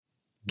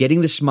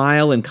Getting the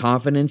smile and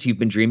confidence you've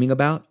been dreaming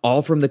about,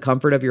 all from the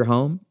comfort of your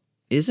home,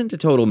 isn't a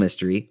total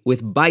mystery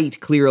with Bite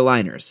clear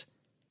aligners.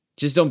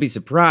 Just don't be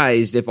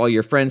surprised if all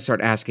your friends start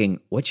asking,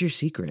 "What's your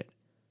secret?"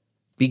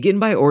 Begin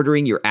by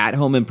ordering your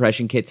at-home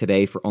impression kit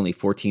today for only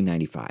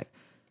 $14.95.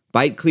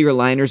 Bite clear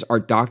aligners are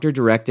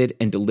doctor-directed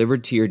and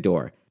delivered to your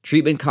door.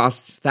 Treatment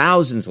costs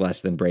thousands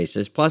less than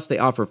braces, plus they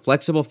offer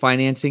flexible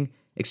financing,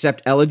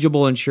 accept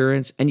eligible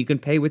insurance, and you can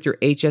pay with your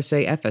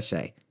HSA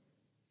FSA.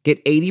 Get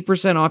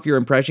 80% off your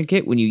impression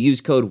kit when you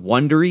use code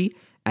WONDERY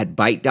at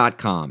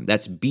Byte.com.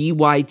 That's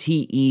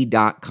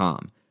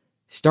BYTE.com.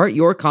 Start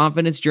your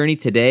confidence journey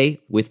today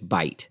with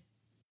Byte.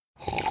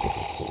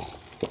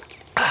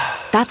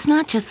 That's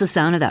not just the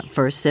sound of that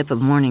first sip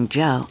of Morning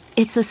Joe.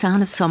 It's the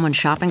sound of someone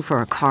shopping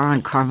for a car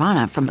on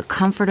Carvana from the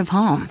comfort of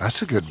home.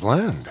 That's a good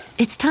blend.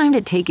 It's time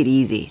to take it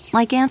easy,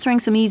 like answering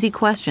some easy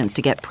questions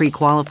to get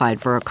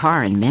pre-qualified for a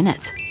car in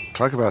minutes.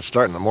 Talk about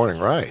starting the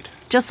morning right.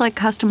 Just like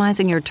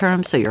customizing your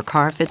terms so your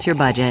car fits your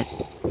budget.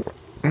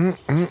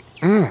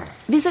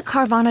 Visit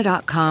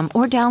Carvana.com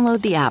or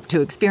download the app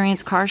to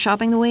experience car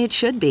shopping the way it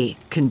should be.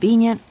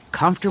 Convenient,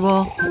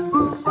 comfortable.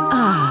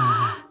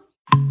 Ah.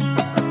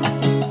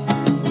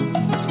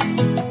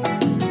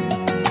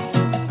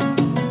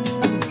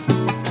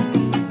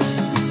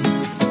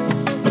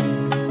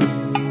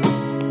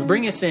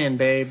 Bring us in,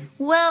 babe.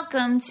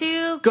 Welcome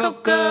to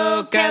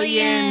Coco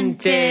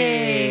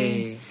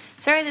Caliente.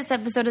 Sorry this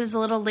episode is a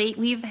little late.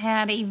 We've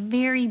had a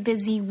very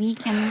busy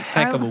week. And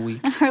Heck of a week.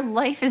 Our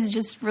life is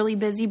just really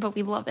busy, but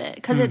we love it.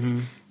 Because it's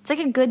like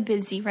a good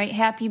busy, right?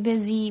 Happy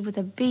busy with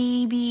a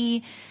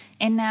baby.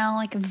 And now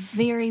like a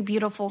very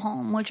beautiful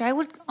home, which I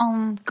would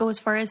go as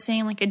far as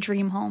saying like a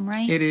dream home,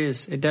 right? It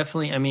is. It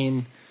definitely, I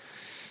mean,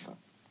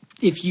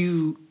 if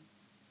you...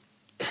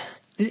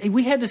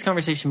 We had this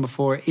conversation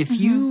before. If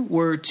you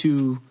were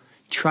to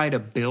try to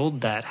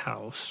build that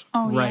house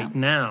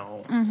now,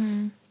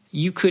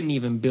 you couldn't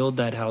even build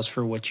that house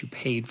for what you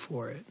paid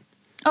for it.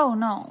 Oh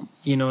no!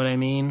 You know what I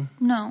mean?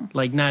 No,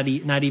 like not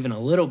even a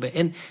little bit.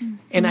 And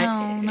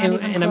I'm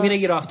going to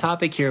get off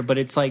topic here, but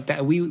it's like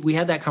that. We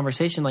had that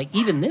conversation. Like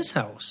even this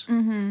house,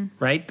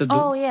 right? The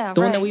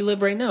one that we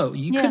live right now.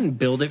 You couldn't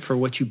build it for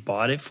what you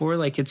bought it for.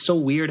 Like it's so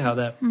weird how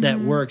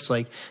that works.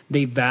 Like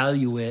they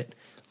value it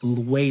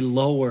way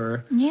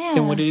lower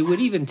than what it would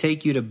even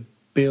take you to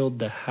build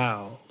the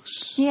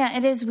house. Yeah,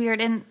 it is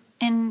weird.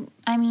 And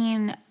I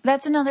mean,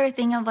 that's another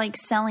thing of like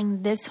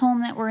selling this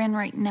home that we're in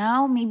right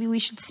now. Maybe we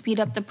should speed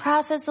up the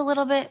process a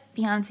little bit.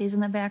 Beyonce's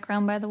in the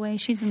background, by the way.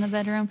 She's in the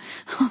bedroom.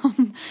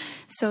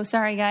 So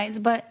sorry, guys.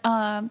 But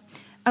I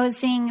was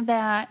saying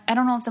that I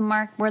don't know if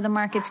where the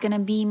market's going to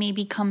be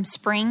maybe come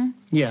spring.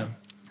 Yeah.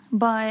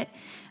 But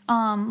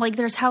like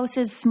there's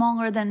houses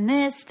smaller than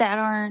this that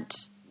aren't,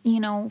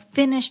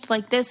 finished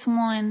like this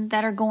one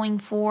that are going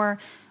for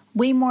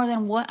way more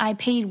than what I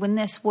paid when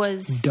this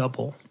was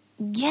double.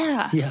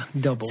 Yeah. Yeah,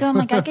 double. So I'm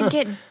like, I could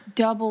get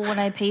double what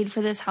I paid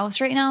for this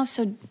house right now.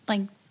 So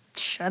like,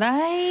 should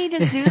I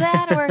just do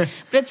that? But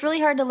it's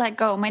really hard to let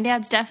go. My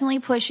dad's definitely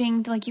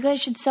pushing to like, you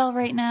guys should sell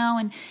right now.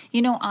 And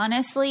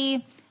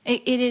honestly,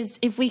 it is,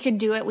 if we could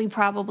do it, we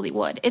probably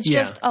would. It's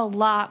just a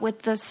lot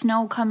with the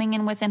snow coming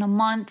in within a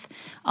month,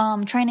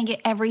 trying to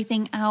get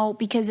everything out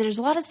because there's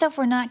a lot of stuff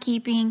we're not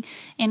keeping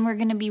and we're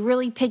going to be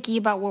really picky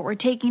about what we're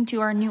taking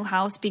to our new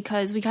house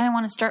because we kind of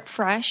want to start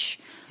fresh.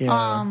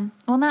 Yeah.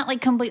 Well, not like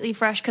completely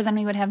fresh because then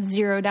we would have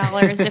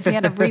 $0 if we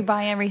had to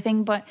rebuy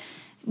everything. But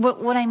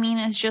what I mean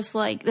is just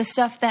like the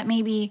stuff that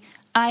maybe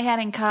I had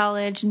in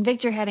college and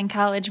Victor had in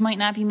college might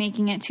not be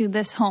making it to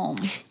this home.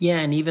 Yeah,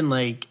 and even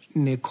like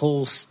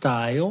Nicole's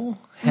style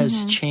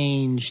has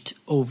changed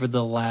over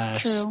the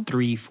last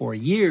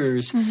 3-4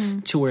 years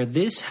to where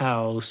this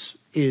house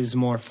is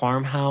more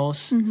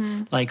farmhouse,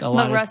 like a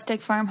lot of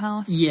rustic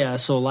farmhouse. Yeah,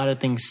 so a lot of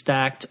things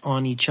stacked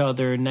on each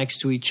other,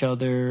 next to each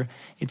other.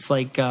 It's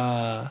like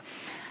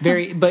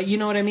very, but you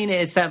know what I mean?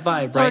 It's that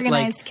vibe, right?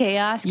 Organized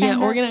chaos. Yeah,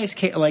 organized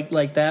chaos,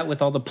 like that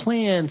with all the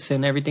plants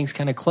and everything's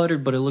kind of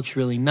cluttered, but it looks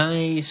really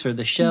nice. Or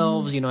the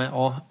shelves,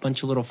 a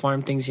bunch of little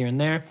farm things here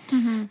and there.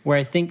 Where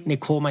I think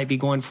Nicole might be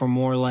going for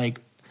more like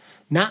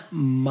not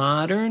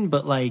modern,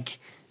 but like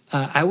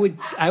I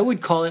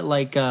would call it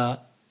like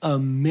a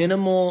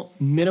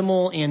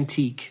minimal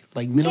antique,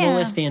 like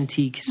minimalist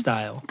antique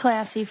style.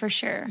 Classy for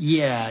sure.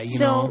 Yeah,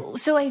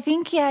 So I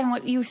think, and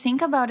what you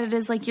think about it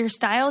is like your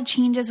style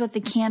changes with the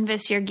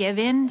canvas you're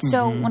given.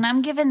 So when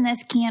I'm given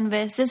this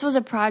canvas, this was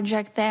a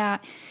project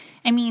that,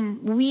 I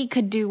mean, we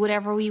could do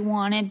whatever we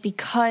wanted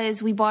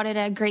because we bought it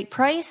at a great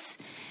price.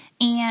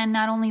 And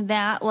not only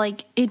that,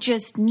 like, it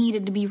just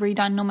needed to be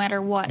redone no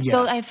matter what. Yeah.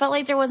 So I felt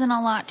like there wasn't a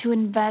lot to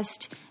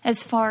invest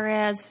as far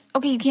as,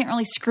 okay, you can't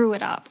really screw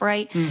it up,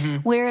 right?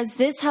 Whereas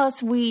this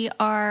house we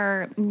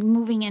are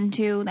moving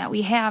into, that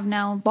we have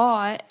now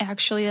bought,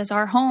 actually, as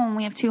our home,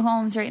 we have 2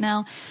 homes right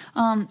now,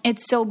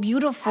 it's so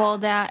beautiful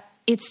that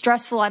it's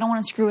stressful. I don't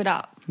want to screw it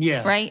up.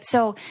 Yeah. Right?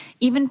 So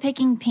even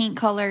picking paint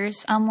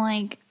colors, I'm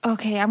like,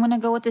 okay, I'm going to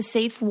go with the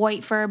safe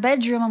white for our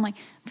bedroom. I'm like,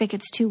 Vic,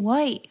 it's too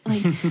white.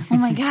 Like, oh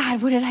my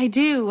God, what did I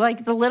do?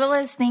 Like the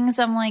littlest things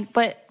I'm like,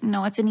 but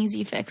no, it's an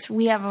easy fix.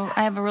 I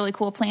have a really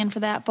cool plan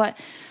for that. But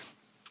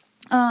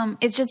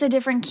it's just a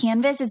different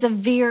canvas. It's a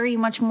very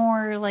much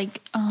more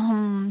like,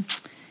 I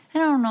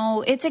don't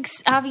know.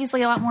 It's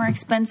obviously a lot more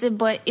expensive,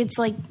 but it's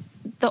like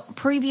the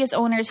previous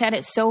owners had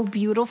it so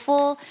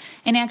beautiful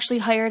and actually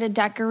hired a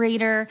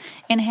decorator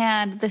and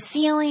had the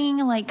ceiling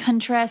like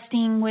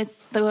contrasting with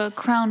the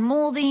crown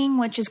molding,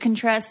 which is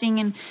contrasting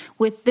and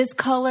with this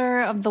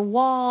color of the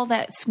wall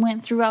that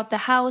went throughout the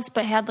house,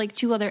 but had like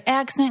 2 other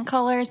accent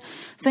colors.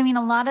 So, I mean,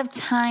 a lot of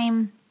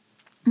time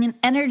and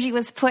energy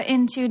was put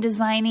into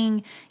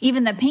designing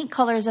even the paint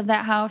colors of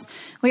that house,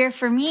 where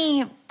for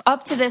me,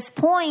 up to this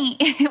point,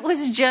 it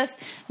was just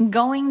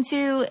going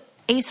to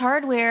Ace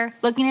Hardware,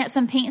 looking at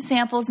some paint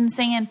samples and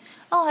saying,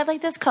 oh, I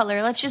like this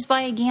color. Let's just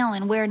buy a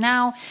gallon. Where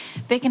now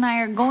Vic and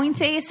I are going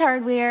to Ace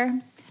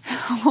Hardware.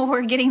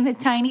 We're getting the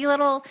tiny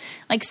little,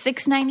 like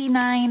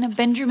 $6.99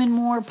 Benjamin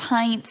Moore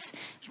pints,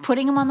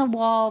 putting them on the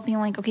wall, being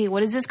like, okay, what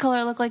does this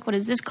color look like? What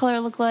does this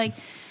color look like?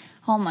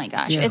 Oh my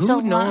gosh, yeah, it's who a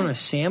would lot. Know a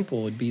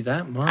sample would be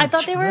that much? I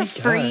thought they were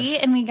free,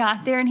 and we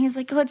got there, and he's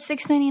like, oh, it's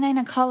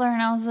 $6.99 a color,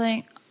 and I was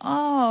like,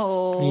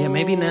 oh. Yeah,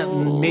 maybe not.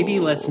 Maybe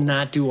let's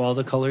not do all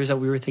the colors that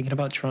we were thinking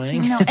about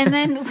trying. No, and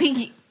then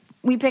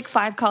we pick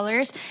 5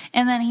 colors,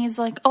 and then he's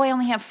like, oh, I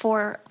only have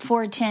four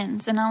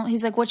tins. And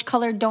he's like, which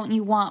color don't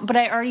you want? But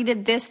I already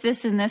did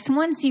this, and this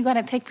one, so you got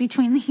to pick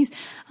between these.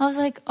 I was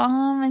like,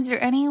 is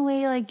there any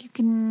way, like, you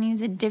can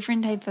use a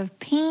different type of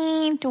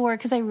paint? Or,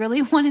 because I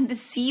really wanted to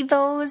see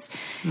those.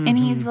 Mm-hmm. And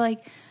he's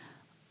like,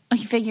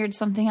 he figured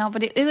something out.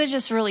 But it was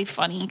just really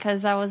funny,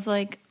 because I was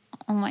like,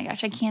 oh my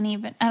gosh, I can't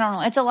even, I don't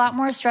know. It's a lot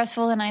more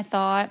stressful than I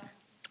thought.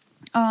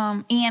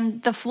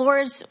 And the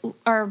floors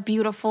are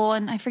beautiful,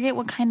 and I forget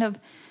what kind of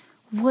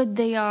wood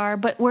they are,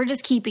 but we're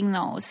just keeping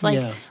those.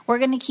 Like, we're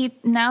going to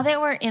keep, now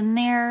that we're in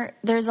there,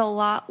 there's a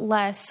lot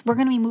less, we're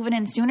going to be moving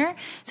in sooner,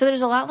 so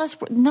there's a lot less,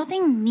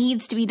 nothing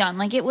needs to be done.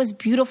 Like, it was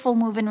beautiful,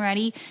 move-in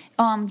ready.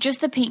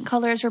 Just the paint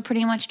colors were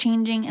pretty much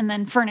changing, and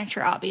then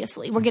furniture,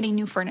 obviously. We're getting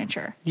new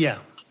furniture. Yeah.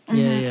 Mm-hmm.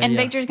 Yeah. And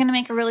Victor's going to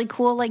make a really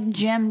cool, like,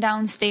 gym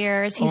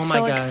downstairs. He's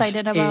so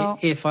excited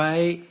about.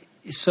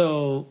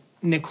 So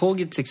Nicole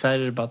gets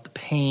excited about the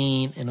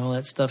paint and all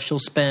that stuff. She'll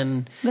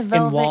spend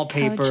and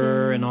wallpaper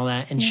couches and all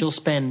that, and she'll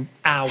spend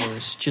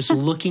hours just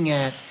looking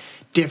at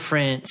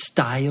different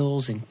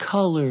styles and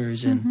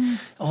colors and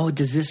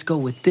does this go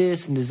with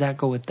this and does that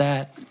go with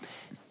that?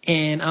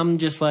 And I'm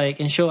just like,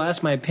 and she'll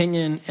ask my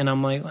opinion, and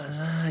I'm like,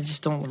 I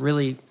just don't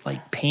really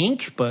like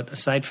pink, but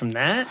aside from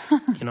that,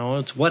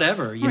 it's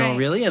whatever, you know,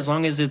 really, as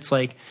long as it's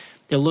like,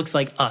 it looks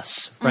like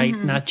us, right?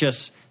 Not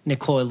just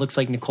Nicole. It looks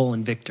like Nicole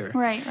and Victor.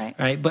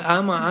 Right. But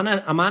I'm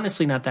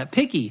honestly not that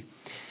picky.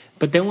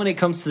 But then when it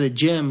comes to the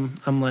gym,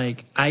 I'm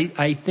like,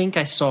 I think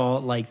I saw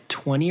like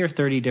 20 or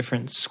 30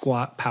 different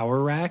squat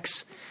power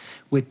racks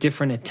with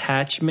different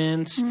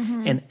attachments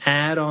and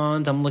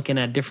add-ons. I'm looking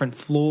at different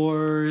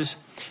floors,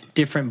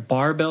 different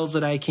barbells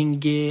that I can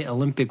get,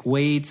 Olympic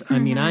weights. I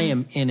mean, I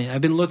am in it.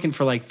 I've been looking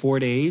for like 4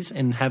 days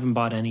and haven't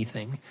bought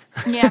anything.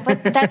 Yeah,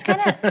 but that's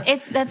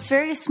that's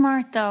very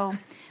smart though.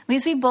 At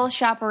least we both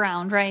shop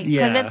around, right?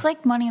 Because it's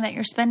like money that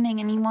you're spending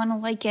and you want to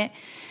like it.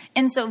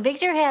 And so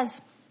Victor has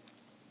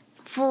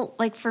full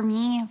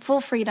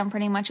freedom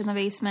pretty much in the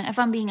basement, if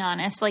I'm being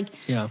honest. Like,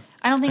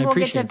 I don't think we'll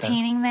get to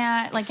painting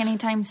that like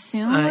anytime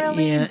soon,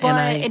 really.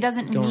 But it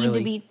doesn't need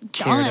to be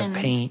done. To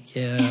paint,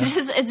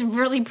 it's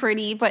really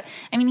pretty. But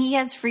I mean, he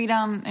has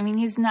freedom. I mean,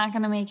 he's not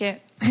going to make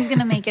it. He's going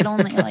to make it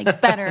only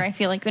like better, I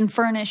feel like, and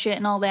furnish it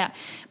and all that.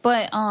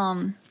 But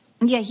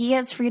he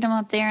has freedom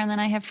up there, and then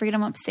I have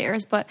freedom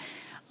upstairs. But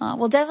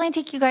we'll definitely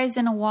take you guys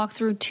in a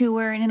walkthrough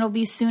tour, and it'll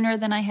be sooner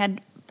than I had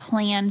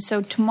planned.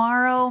 So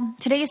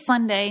today is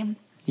Sunday.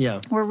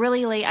 Yeah. We're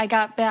really late.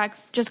 I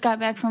just got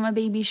back from a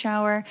baby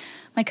shower.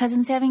 My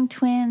cousin's having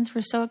twins.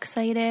 We're so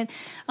excited.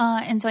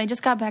 And so I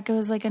just got back. It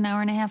was like an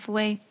hour and a half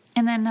away.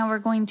 And then now we're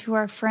going to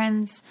our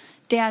friend's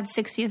dad's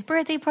 60th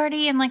birthday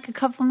party in like a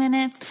couple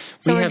minutes.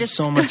 So we're just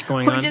so much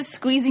going on. We're just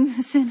squeezing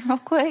this in real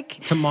quick.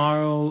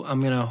 Tomorrow,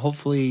 I'm going to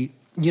hopefully,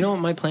 you know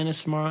what my plan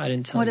is tomorrow? I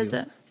didn't tell you. What is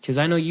it? Because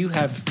I know you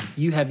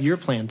have your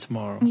plan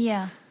tomorrow.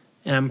 Yeah.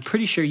 And I'm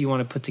pretty sure you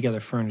want to put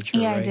together furniture,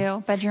 right? I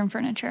do. Bedroom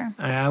furniture.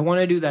 I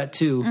want to do that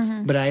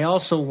too. But I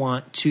also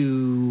want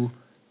to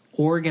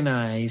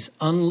organize,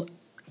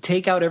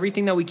 take out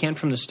everything that we can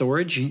from the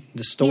storage,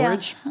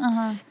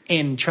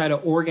 and try to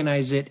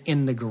organize it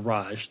in the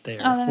garage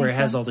there where it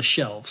has all the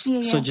shelves.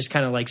 So just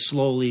kind of like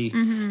slowly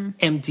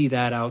empty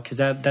that out, because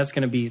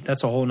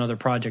that's a whole nother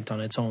project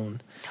on its own.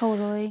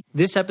 Totally.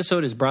 This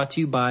episode is brought to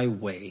you by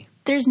Way.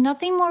 There's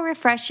nothing more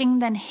refreshing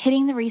than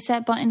hitting the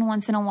reset button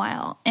once in a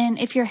while. And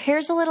if your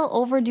hair's a little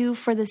overdue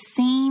for the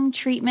same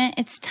treatment,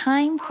 it's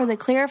time for the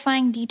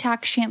clarifying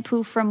detox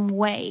shampoo from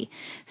Way.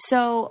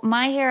 So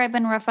my hair, I've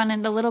been rough on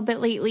it a little bit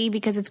lately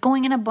because it's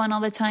going in a bun all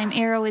the time.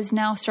 Arrow is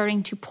now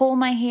starting to pull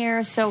my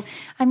hair. So,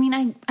 I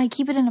mean, I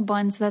keep it in a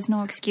bun, so that's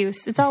no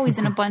excuse. It's always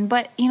in a bun,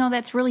 but, you know,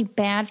 that's really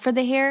bad for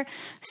the hair.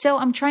 So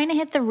I'm trying to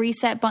hit the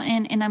reset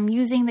button, and I'm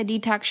using the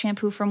detox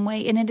shampoo from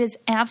Way, and it is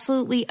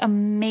absolutely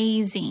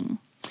amazing.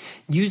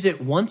 Use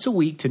it once a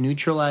week to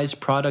neutralize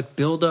product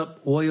buildup,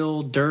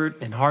 oil,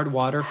 dirt, and hard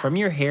water from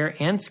your hair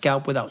and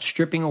scalp without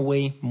stripping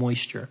away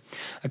moisture.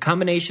 A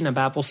combination of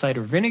apple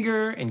cider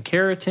vinegar and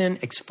keratin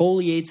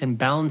exfoliates and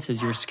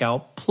balances your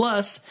scalp,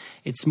 plus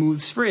it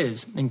smooths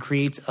frizz and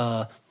creates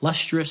a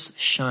lustrous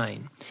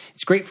shine.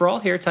 It's great for all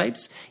hair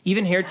types,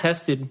 even hair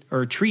tested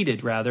or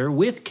treated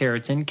with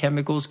keratin,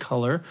 chemicals,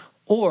 color,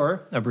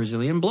 or a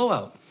Brazilian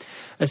blowout.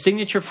 A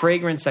signature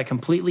fragrance that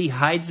completely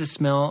hides the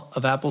smell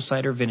of apple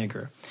cider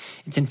vinegar.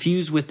 It's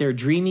infused with their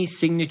dreamy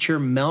signature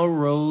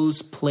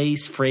Melrose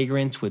Place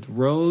fragrance with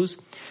rose,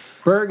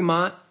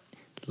 bergamot,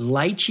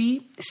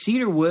 lychee,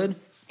 cedarwood,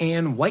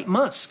 and white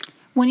musk.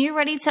 When you're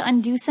ready to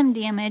undo some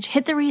damage,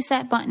 hit the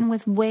reset button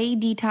with Way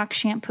Detox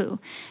Shampoo.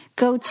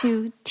 Go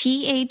to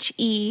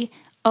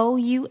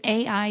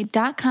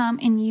TheOuai.com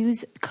and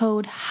use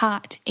code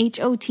HOT,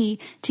 H-O-T,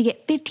 to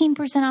get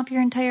 15% off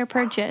your entire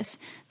purchase.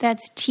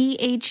 That's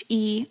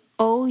TheOuai.com,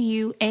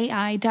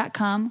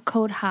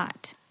 code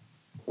HOT.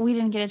 We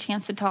didn't get a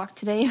chance to talk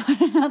today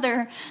about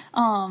another,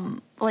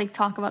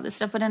 talk about this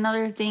stuff, but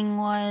another thing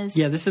was...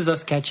 Yeah, this is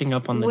us catching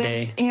up on the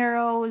day. With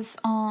Arrow's,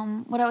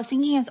 what I was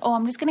thinking is,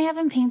 I'm just going to have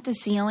him paint the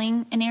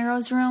ceiling in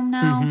Arrow's room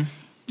now. Mm-hmm.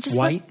 Just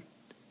white?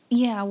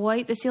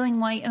 White, the ceiling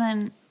white, and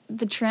then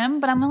the trim,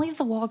 but I'm going to leave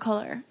the wall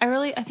color.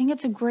 I think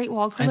it's a great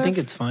wall color. I think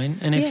it's fine.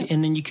 And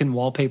and then you can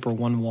wallpaper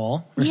one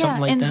wall or something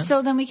like that. Yeah, and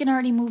so then we can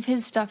already move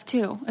his stuff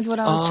too, is what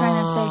I was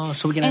trying to say.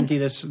 So we can empty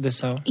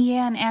this out.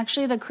 Yeah, and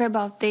actually the crib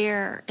out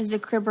there is the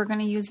crib we're going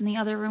to use in the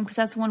other room because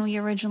that's the one we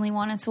originally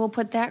wanted. So we'll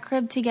put that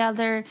crib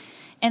together,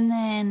 and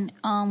then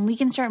we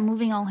can start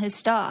moving all his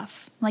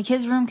stuff. Like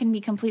his room can be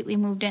completely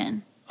moved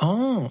in.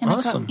 Oh,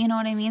 awesome. You know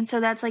what I mean?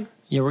 So that's like...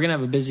 Yeah, we're going to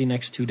have a busy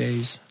next 2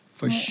 days.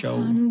 For sure.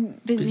 I'm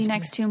busy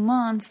next 2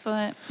 months,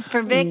 but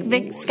for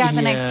Vic's got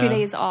the next 2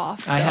 days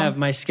off. So. I have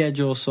my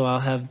schedule, so I'll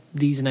have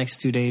these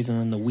next 2 days and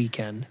then the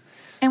weekend.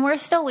 And we're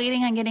still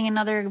waiting on getting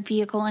another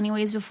vehicle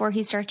anyways before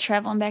he starts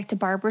traveling back to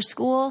barber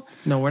school.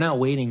 No, we're not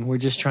waiting. We're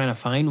just trying to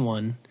find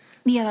one.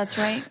 Yeah, that's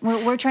right.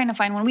 We're trying to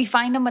find one. We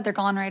find them, but they're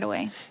gone right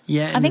away.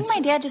 Yeah. I think my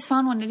dad just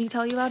found one. Did he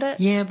tell you about it?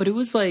 Yeah, but it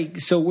was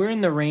so we're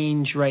in the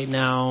range right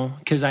now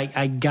because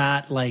I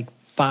got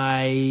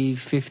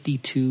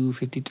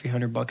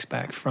 $5,300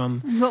 back from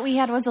what we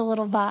had was a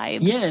little vibe.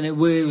 Yeah, and it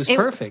was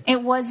perfect.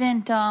 It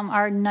wasn't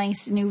our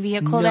nice new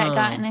vehicle that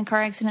got in a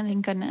car accident.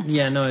 Thank goodness.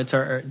 Yeah, no, it's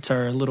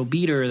our little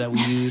beater that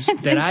we use.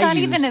 It's not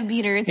even a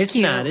beater. It's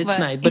cute. It's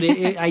not. But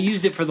I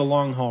used it for the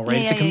long haul,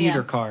 right? It's a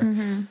commuter car.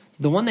 Mm-hmm.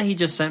 The one that he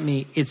just sent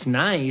me, it's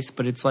nice,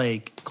 but it's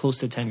close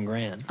to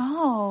 $10,000.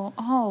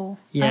 Oh,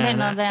 yeah, I didn't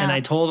know that. And I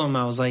told him,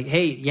 I was like,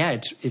 hey,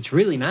 yeah, it's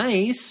really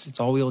nice. It's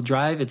all-wheel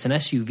drive. It's an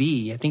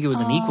SUV. I think it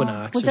was an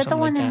Equinox. Was that the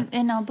one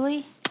in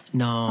Ubley?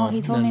 No.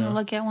 He told me to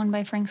look at one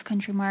by Frank's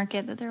Country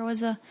Market. That there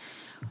was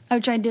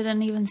which I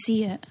didn't even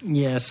see it.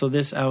 Yeah, so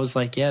I was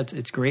like, yeah,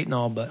 it's great and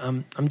all, but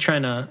I'm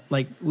trying to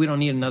we don't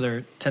need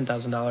another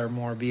 $10,000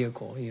 more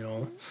vehicle, you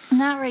know.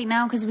 Not right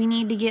now because we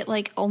need to get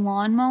a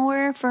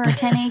lawnmower for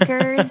 10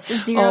 acres, a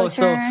zero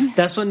turn. So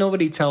that's what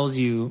nobody tells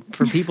you.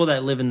 For people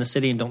that live in the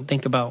city and don't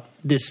think about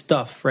this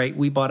stuff, right?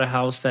 We bought a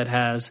house that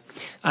has,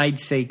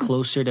 I'd say,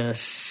 closer to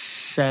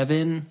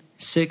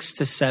 6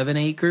 to 7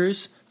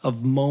 acres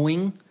of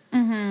mowing.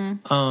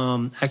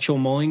 Mm-hmm. Actual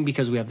mowing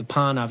because we have the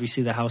pond,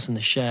 obviously the house and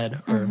the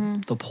shed or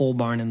the pole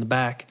barn in the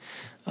back.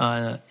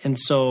 And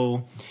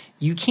so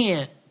you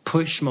can't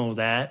push mow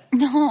that.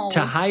 No.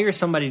 To hire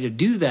somebody to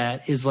do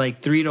that is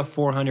 $300 to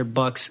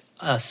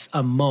 $400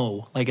 a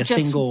mow,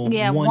 single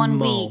one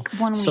mow. Week,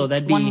 1 week. So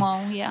that'd be one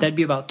mow, yeah. That'd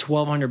be about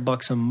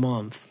 $1,200 a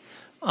month.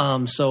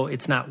 So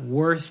it's not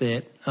worth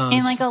it.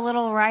 And a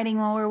little riding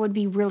mower would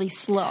be really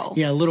slow.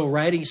 Yeah, a little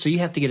riding. So you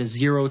have to get a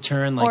zero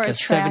turn, or a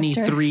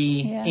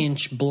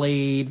 73-inch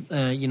blade,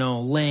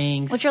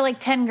 length. Which are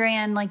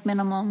 $10,000,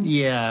 minimum.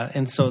 Yeah,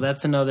 and so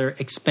that's another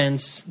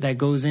expense that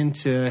goes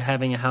into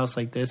having a house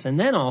like this. And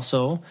then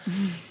also,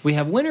 we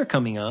have winter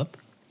coming up.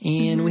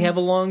 And we have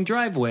a long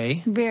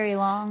driveway. Very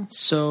long.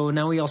 So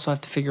now we also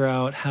have to figure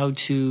out how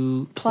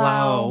to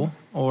plow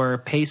or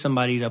pay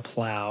somebody to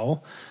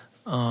plow.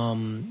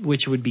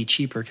 Which would be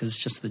cheaper because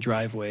it's just the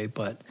driveway,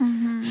 but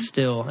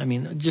still,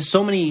 just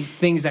so many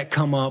things that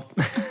come up.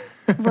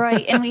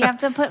 Right, and we have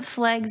to put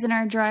flags in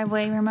our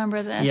driveway,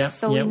 remember this,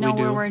 so we know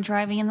where we're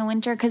driving in the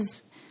winter,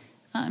 because,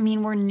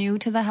 we're new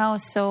to the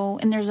house,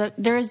 and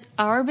there's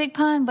our big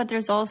pond, but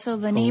there's also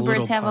the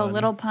neighbors have a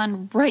little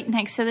pond right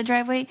next to the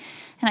driveway,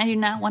 and I do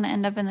not want to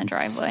end up in the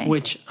driveway.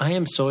 Which I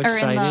am so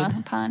excited. Or in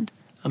the pond.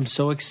 I'm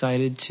so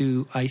excited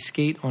to ice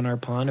skate on our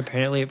pond.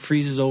 Apparently it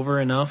freezes over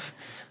enough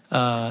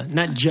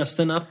not just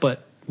enough,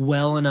 but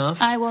well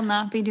enough. I will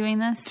not be doing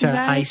this to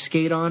ice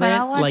skate on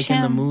it, like him.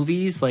 in the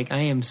movies. Like, I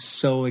am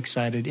so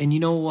excited. And you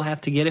know what we'll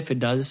have to get if it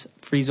does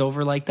freeze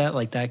over like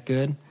that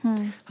good?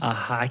 A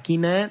hockey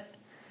net,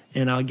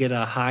 and I'll get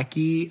a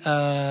hockey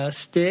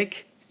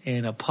stick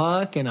and a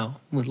puck and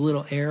with a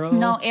little arrow.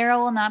 No, Arrow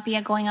will not be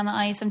going on the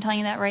ice. I'm telling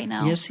you that right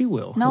now. Yes, he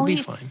will. No, he'll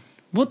be fine.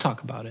 We'll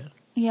talk about it.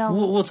 Yeah,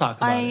 we'll talk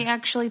about it. I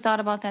actually thought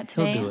about that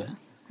today. He'll do it.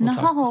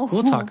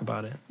 We'll talk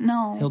about it.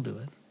 No, he'll do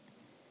it.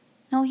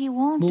 No, he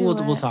won't do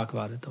it. We'll talk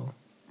about it, though.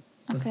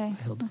 Okay.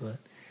 He'll do it.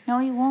 No,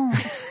 he won't.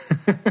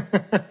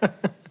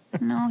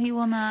 No, he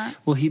will not.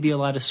 Will he be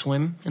allowed to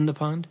swim in the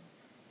pond?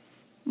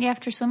 Yeah,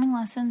 after swimming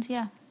lessons,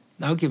 yeah.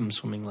 I'll give him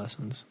swimming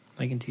lessons.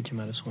 I can teach him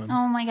how to swim.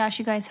 Oh, my gosh,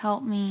 you guys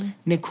help me.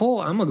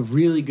 Nicole, I'm a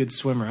really good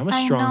swimmer. I'm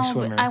a strong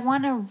swimmer. I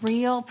want a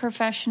real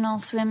professional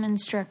swim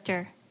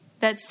instructor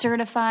that's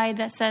certified,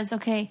 that says,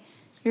 okay,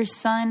 your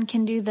son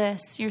can do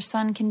this. Your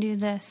son can do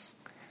this.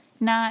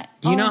 Not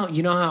you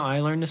know how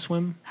I learned to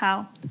swim?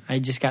 How? I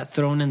just got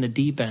thrown in the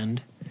deep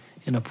end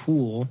in a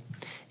pool,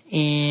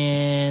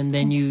 and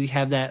then you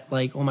have that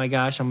like, oh my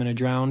gosh, I'm going to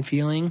drown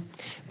feeling,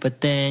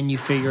 but then you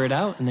figure it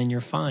out, and then you're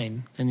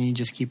fine, and then you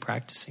just keep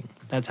practicing.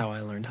 That's how I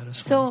learned how to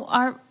swim. So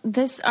our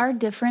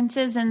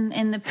differences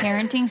in the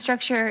parenting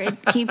structure,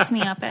 it keeps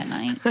me up at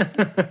night.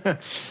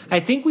 I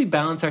think we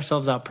balance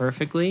ourselves out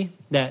perfectly.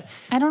 That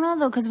I don't know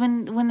though, because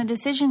when the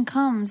decision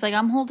comes, like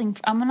I'm going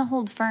to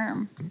hold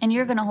firm, and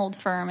you're going to hold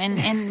firm,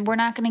 and we're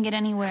not going to get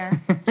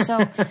anywhere.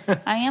 So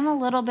I am a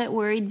little bit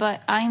worried,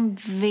 but I'm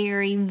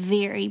very,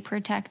 very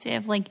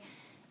protective. Like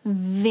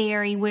maybe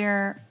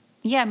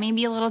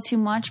a little too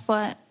much,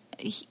 but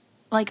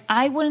like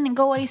I wouldn't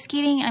go ice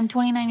skating. I'm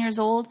 29 years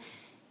old.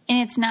 And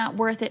it's not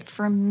worth it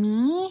for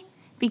me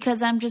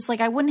because I'm just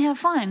like, I wouldn't have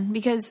fun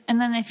and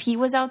then if he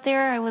was out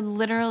there, I would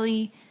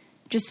literally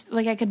just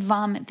like, I could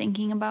vomit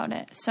thinking about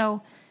it.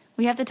 So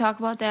we have to talk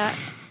about that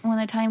when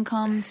the time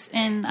comes.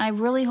 And I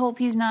really hope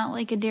he's not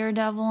like a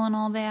daredevil and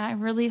all that. I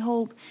really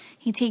hope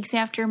he takes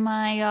after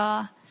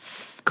my,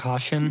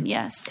 caution.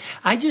 Yes.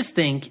 I just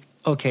think,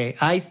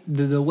 okay,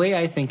 the way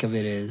I think of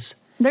it is,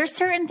 there's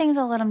certain things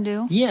I'll let him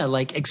do. Yeah,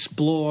 like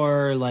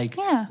explore,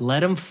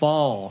 let him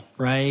fall,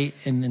 right?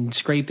 And then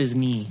scrape his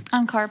knee.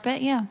 On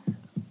carpet, yeah.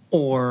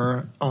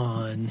 Or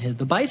on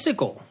the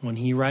bicycle, when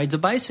he rides a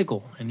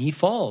bicycle and he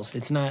falls.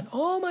 It's not,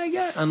 oh my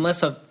God.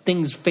 Unless a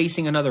thing's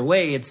facing another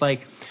way, it's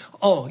like,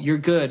 oh, you're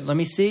good. Let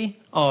me see.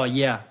 Oh,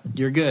 yeah,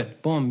 you're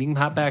good. Boom, you can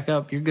hop back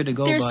up. You're good to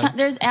go, bud.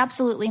 There's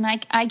absolutely, and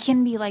I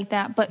can be like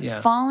that. But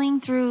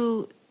falling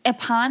through a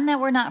pond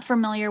that we're not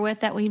familiar with,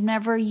 that we've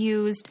never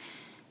used,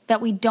 that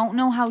we don't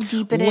know how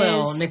deep it is.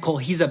 Well, Nicole,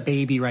 he's a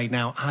baby right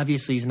now.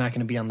 Obviously, he's not going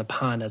to be on the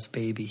pond as a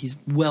baby. He's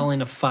well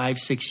into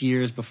 5-6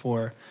 years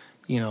before,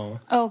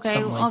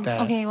 something like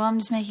that. Okay, well, I'm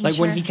just making sure. Like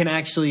when he can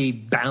actually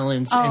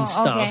balance and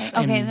stuff.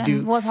 Okay,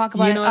 then we'll talk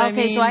about it.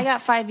 Okay, so I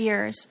got 5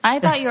 years.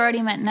 I thought you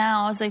already meant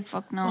now. I was like,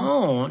 fuck no.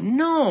 Oh,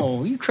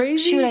 no. You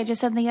crazy? Shoot, I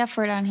just said the F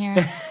word on here.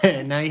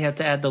 Now you have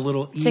to add the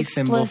little E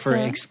symbol for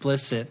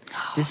explicit.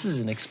 This is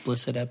an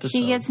explicit episode.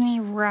 She gets me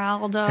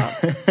riled up.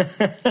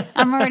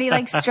 I'm already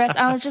like stressed.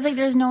 I was just like,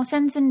 there's no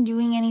sense in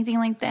doing anything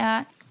like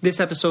that. This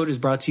episode is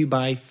brought to you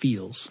by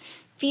Feels.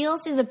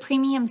 Feels is a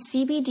premium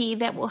CBD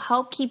that will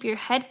help keep your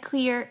head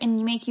clear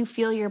and make you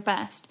feel your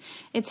best.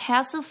 It's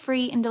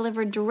hassle-free and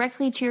delivered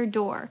directly to your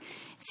door.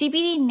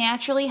 CBD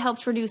naturally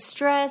helps reduce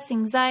stress,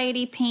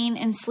 anxiety, pain,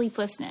 and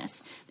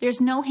sleeplessness. There's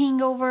no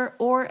hangover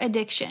or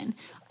addiction.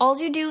 All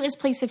you do is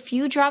place a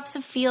few drops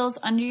of Feels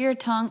under your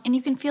tongue, and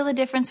you can feel the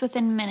difference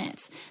within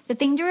minutes. The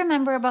thing to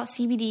remember about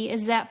CBD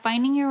is that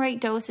finding your right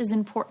dose is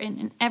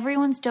important, and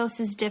everyone's dose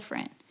is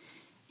different.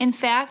 In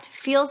fact,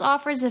 Feels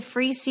offers a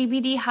free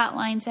CBD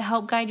hotline to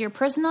help guide your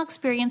personal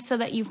experience so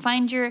that you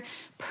find your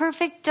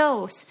perfect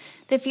dose.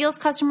 The Feels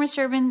customer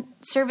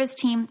service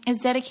team is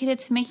dedicated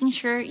to making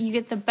sure you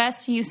get the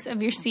best use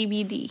of your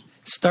CBD.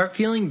 Start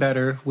feeling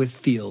better with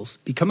Feels.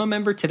 Become a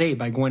member today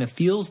by going to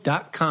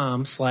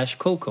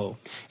feels.com/coco,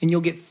 and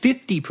you'll get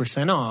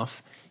 50%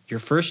 off your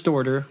first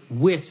order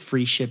with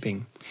free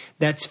shipping.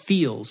 That's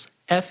Feels,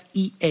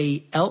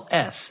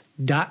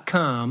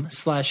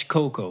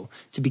 FEALS.com/coco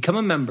to become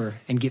a member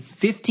and get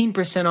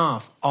 15%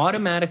 off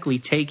automatically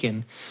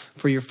taken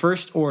for your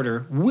first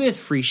order with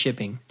free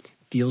shipping.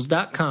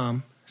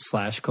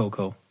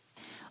 Feals.com/coco.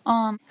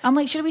 I'm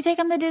like, should we take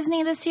him to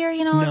Disney this year?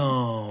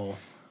 No.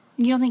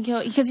 You don't think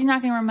because he's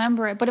not going to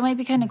remember it, but it might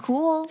be kind of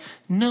cool.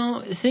 No,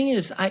 the thing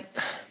is, I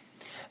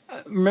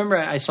remember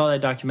I saw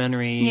that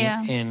documentary,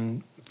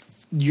 and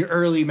your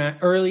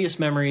earliest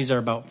memories are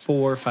about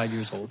 4 or 5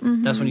 years old.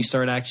 Mm-hmm. That's when you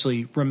start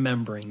actually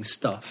remembering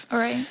stuff. All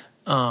right.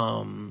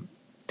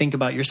 Think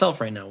about yourself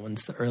right now.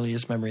 When's the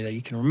earliest memory that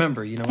you can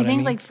remember? You know what I mean? I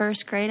think like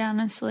first grade,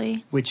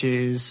 honestly. Which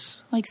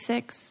is? Like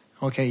 6.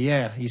 Okay,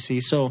 yeah, you see.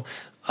 So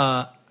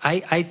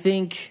I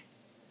think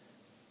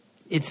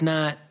it's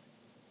not...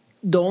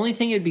 The only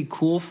thing it'd be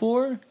cool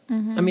for, I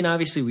mean,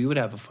 obviously we would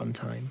have a fun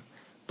time,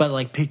 But,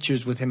 like,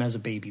 pictures with him as a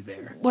baby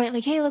there. Wait,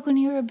 like, hey, look when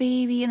you were a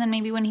baby, and then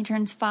maybe when he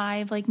turns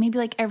 5, like, maybe,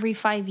 like, every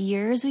 5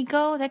 years we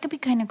go. That could be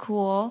kind of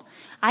cool.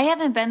 I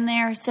haven't been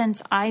there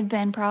since I've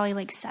been probably,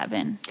 like,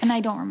 7, and I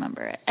don't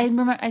remember it.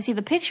 I see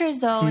the pictures,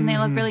 though, and they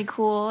look really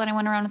cool, and I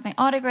went around with my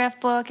autograph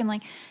book and,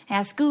 like,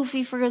 asked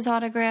Goofy for his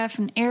autograph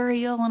and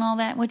Ariel and all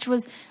that, which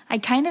was, I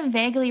kind of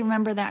vaguely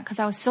remember that because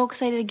I was so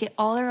excited to get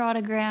all their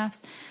autographs.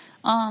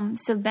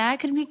 So that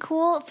could be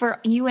cool for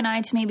you and I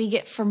to maybe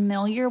get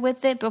familiar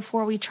with it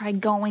before we try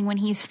going when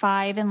he's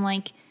 5 and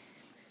like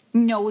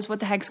knows what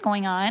the heck's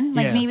going on.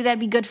 Like maybe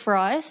that'd be good for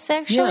us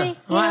actually. Yeah,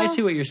 well, I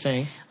see what you're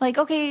saying. Like,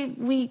 okay,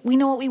 we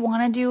know what we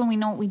want to do and we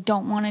know what we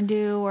don't want to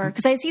do. Or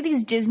because I see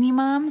these Disney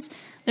moms,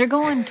 they're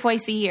going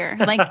twice a year.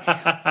 Like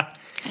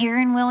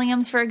Erin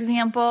Williams, for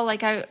example.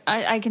 Like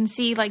I can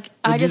see like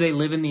do they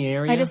live in the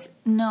area? I just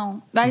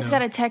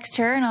gotta text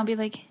her and I'll be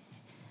like,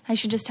 I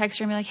should just text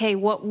her and be like, hey,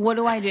 what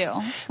do I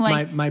do?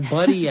 Like, my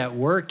buddy at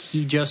work,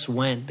 he just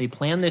went. They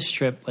planned this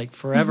trip like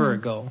forever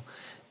ago,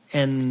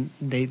 and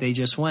they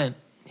just went.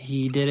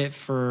 He did it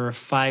for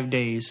 5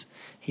 days.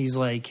 He's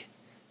like,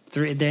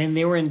 then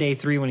they were in day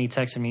 3 when he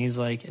texted me. He's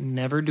like,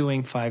 never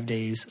doing 5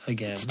 days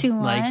again. It's too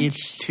much. Like,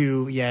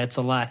 it's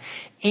a lot.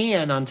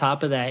 And on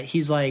top of that,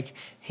 he's like,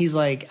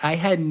 I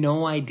had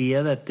no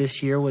idea that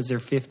this year was their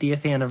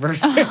 50th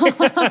anniversary.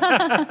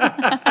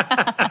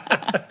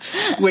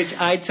 Which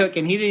I took,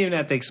 and he didn't even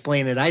have to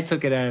explain it. I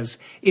took it as,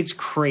 it's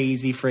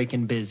crazy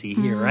freaking busy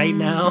here right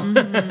now.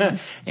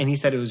 And he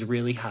said it was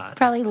really hot.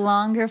 Probably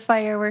longer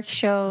fireworks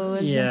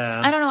shows.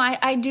 Yeah. I don't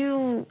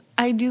know.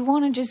 I do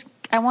want to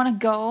I want to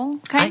go,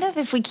 kind of,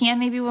 if we can.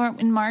 Maybe we're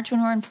in March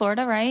when we're in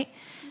Florida, right?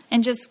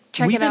 And just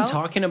check it out. We've been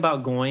talking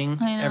about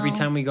going every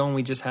time we go, and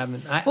we just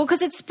haven't. Well,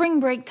 because it's spring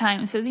break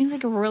time, so it seems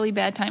like a really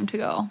bad time to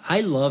go.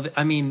 I love it.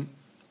 I mean,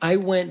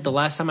 the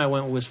last time I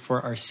went was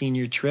for our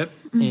senior trip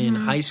in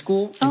high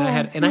school, and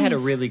I had a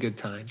really good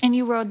time. And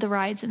you rode the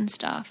rides and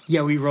stuff.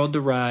 Yeah, we rode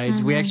the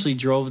rides. We actually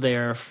drove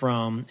there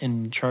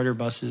in charter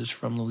buses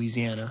from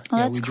Louisiana. Oh,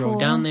 yeah, that's we drove cool.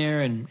 down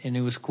there, and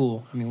it was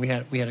cool. I mean, we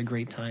had a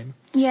great time.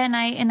 Yeah,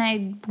 and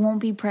I won't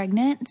be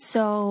pregnant,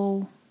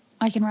 so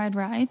I can ride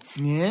rides.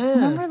 Yeah.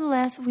 Remember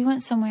we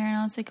went somewhere and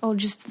I was like, oh,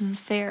 just the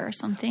fair or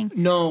something.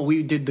 No,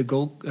 we did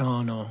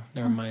oh no,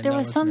 never mind. There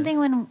was something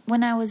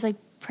when I was like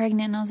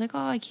pregnant and I was like, oh,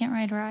 I can't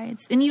ride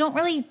rides. And you don't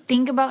really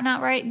think about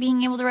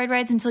being able to ride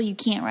rides until you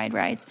can't ride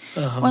rides.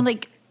 Or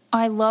like,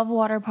 I love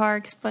water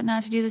parks, but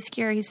not to do the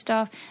scary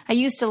stuff. I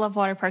used to love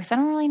water parks. I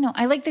don't really know.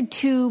 I like the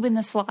tube and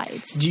the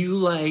slides.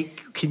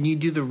 Can you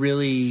do the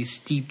really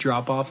steep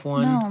drop-off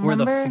one? No, where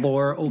the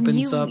floor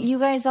opens up? You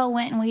guys all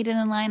went and waited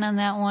in line on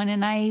that one,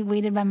 and I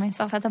waited by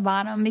myself at the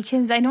bottom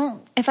because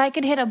if I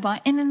could hit a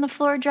button and the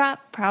floor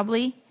drop,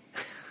 probably.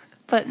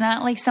 But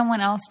not like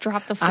someone else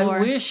dropped the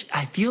floor.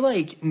 I feel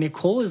like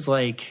Nicole is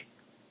like,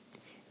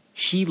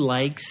 she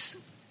likes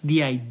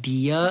the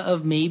idea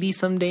of maybe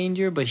some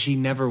danger, but she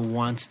never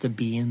wants to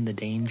be in the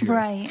danger.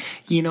 Right.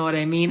 You know what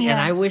I mean? Yeah. And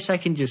I wish I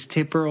can just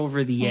tip her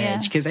over the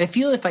edge. Because I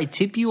feel if I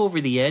tip you over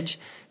the edge,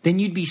 then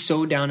you'd be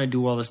so down to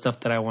do all the stuff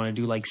that I want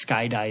to do, like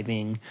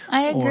skydiving.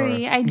 I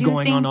agree. Or I do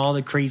going think on all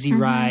the crazy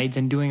rides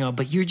and doing all.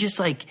 But you're just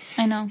like,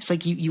 I know. It's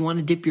like you want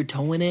to dip your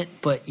toe in it,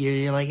 but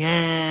you're like,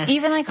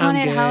 Even like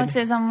haunted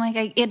houses, I'm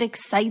like, it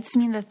excites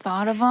me the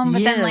thought of them.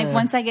 But then like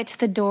once I get to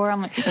the door,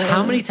 I'm like, ugh.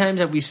 How many times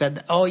have we said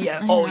that? Oh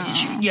yeah,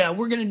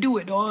 we're gonna do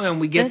it. Oh, and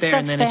we get there,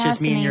 and then it's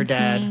just me and your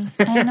dad.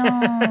 I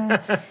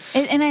know.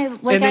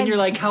 And then you're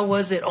like, how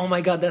was it? Oh my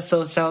god, that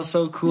sounds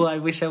so cool. I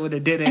wish I would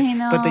have did it. I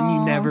know. But then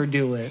you never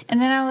do it. And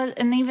then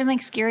and even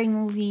like scary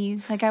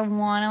movies, like I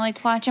want to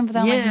like watch them, but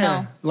then I'm like,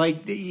 no.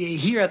 Like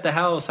here at the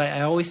house,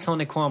 I always tell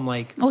Nicole, I'm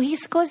like, well, he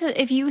goes,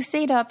 if you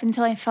stayed up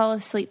until I fell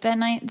asleep that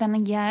night,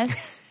 then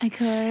yes, I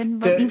could.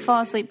 But you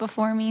fall asleep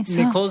before me.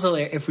 So. Nicole's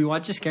hilarious. If we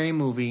watch a scary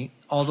movie,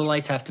 all the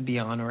lights have to be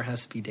on, or it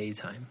has to be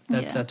daytime.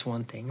 That's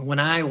one thing. When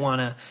I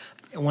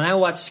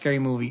watch a scary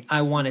movie,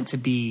 I want it to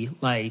be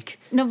like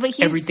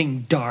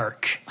everything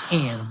dark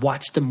and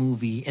watch the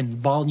movie and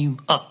volume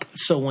up.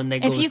 So when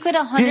they go, if you could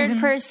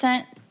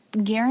 100%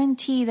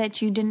 guarantee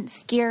that you didn't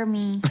scare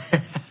me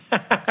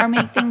or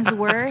make things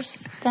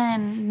worse,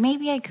 then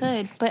maybe I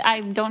could. But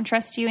I don't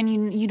trust you,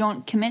 and you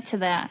don't commit to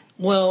that.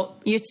 Well,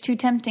 it's too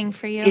tempting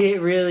for you.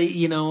 It really,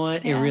 you know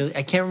what? Yeah. It really.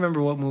 I can't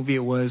remember what movie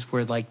it was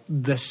where like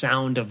the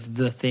sound of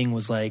the thing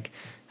was like.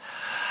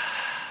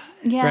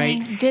 Yeah,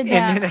 right? He did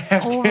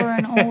that over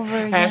and over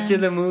again. After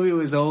the movie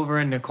was over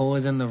and Nicole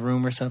was in the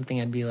room or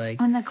something, I'd be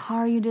like... In the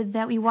car you did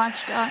that. We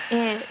watched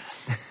It.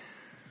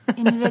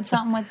 And you did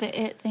something with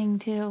the It thing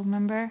too,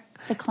 remember?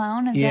 The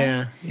clown?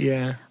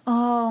 Yeah.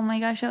 Oh my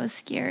gosh, that was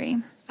scary.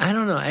 I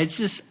don't know. It's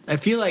just... I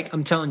feel like,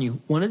 I'm telling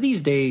you, one of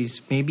these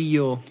days, maybe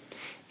you'll...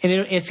 And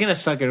it's going to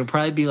suck. It'll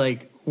probably be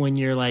like... when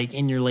you're like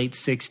in your late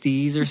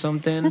 60s or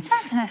something. That's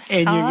not going to suck.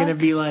 And you're going to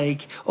be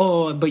like,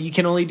 oh, but you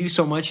can only do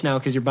so much now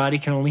because your body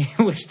can only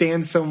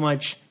withstand so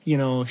much,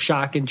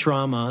 shock and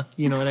trauma.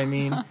 You know what I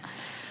mean?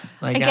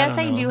 Like, I guess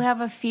I do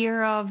have a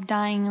fear of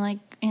dying like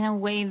in a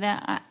way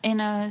that,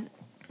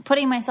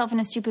 putting myself in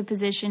a stupid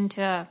position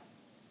to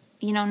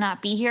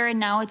not be here. And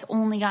now it's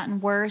only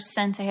gotten worse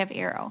since I have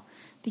Arrow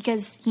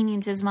because he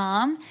needs his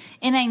mom.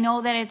 And I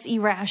know that it's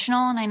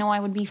irrational and I know I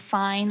would be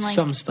fine. Like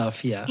some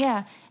stuff, yeah.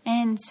 Yeah.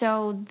 And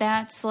so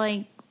that's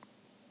the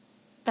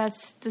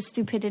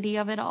stupidity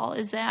of it all,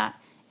 is that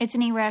it's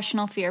an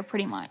irrational fear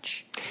pretty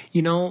much.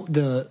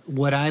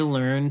 What I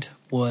learned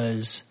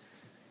was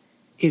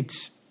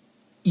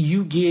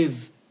you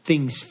give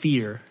things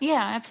fear.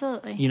 Yeah,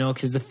 absolutely.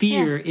 Because the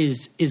fear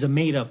is a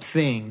made up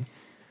thing.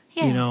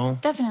 Yeah,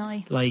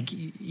 definitely. Like,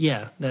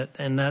 yeah,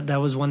 that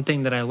was one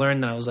thing that I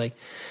learned, that I was like,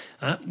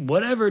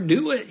 whatever,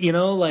 do it,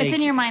 like. It's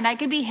in your mind. I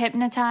could be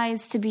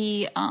hypnotized to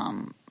be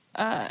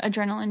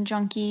adrenaline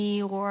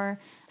junkie or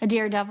a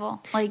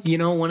daredevil. Like,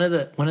 one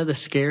of the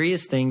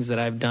scariest things that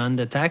I've done,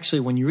 that's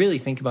actually, when you really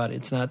think about it,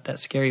 it's not that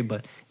scary,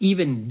 but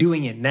even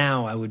doing it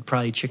now, I would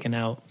probably chicken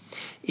out,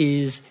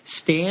 is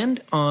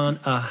stand on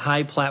a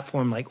high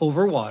platform, like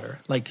over water,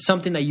 like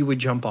something that you would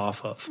jump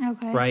off of.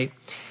 Okay. Right?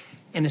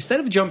 And instead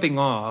of jumping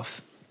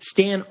off,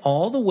 stand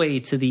all the way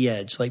to the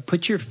edge. Like,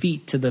 put your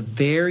feet to the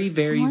very,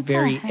 very,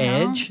 very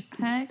edge.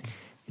 Heck?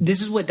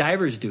 This is what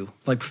divers do,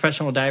 like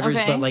professional divers,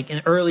 okay. but like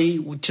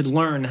early to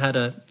learn how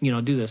to,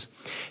 do this.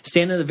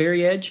 Stand at the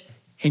very edge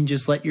and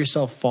just let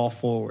yourself fall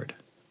forward,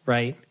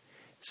 right?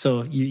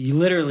 So you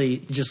literally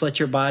just let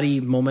your body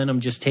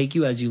momentum just take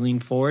you as you lean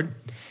forward,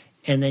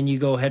 and then you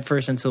go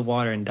headfirst into the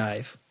water and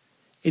dive.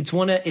 It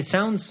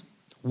sounds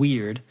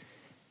weird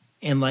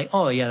and like,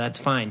 oh yeah, that's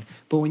fine.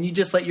 But when you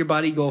just let your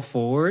body go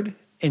forward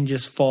and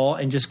just fall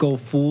and just go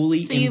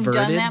fully inverted. So you've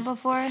done that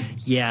before?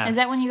 Yeah. Is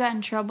that when you got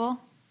in trouble?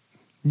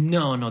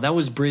 No, that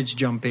was bridge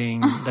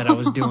jumping that I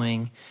was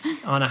doing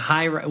on a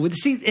high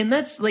rise. See, and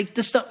that's like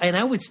the stuff, and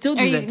I would still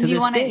do that to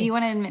this day. You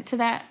want to admit to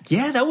that?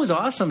 Yeah, that was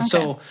awesome. Okay.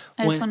 So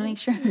I just want to make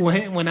sure.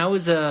 When I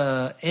was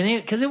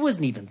because it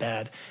wasn't even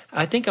bad.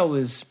 I think I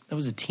was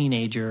a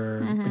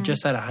teenager, or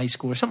just out of high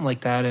school or something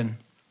like that, and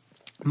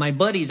my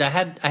buddies, I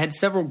had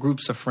several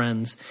groups of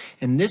friends,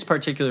 and this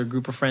particular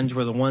group of friends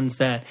were the ones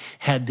that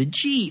had the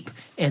Jeep,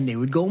 and they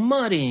would go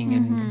mudding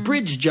and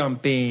bridge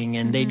jumping,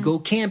 and they'd go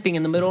camping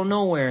in the middle of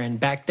nowhere. And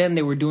back then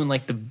they were doing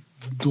like the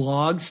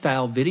vlog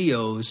style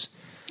videos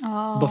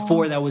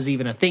before that was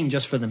even a thing,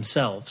 just for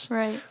themselves.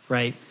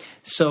 Right.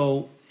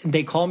 So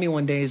they called me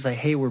one day. He's like,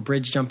 hey, we're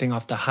bridge jumping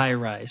off the high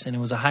rise. And it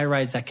was a high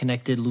rise that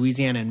connected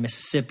Louisiana and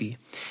Mississippi.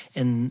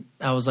 And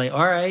I was like,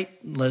 all right,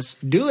 let's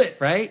do it,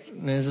 right?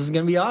 This is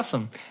going to be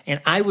awesome.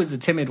 And I was the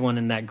timid one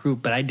in that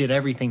group, but I did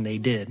everything they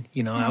did.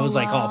 I was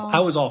like,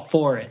 I was all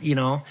for it,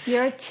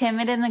 You're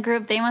timid in the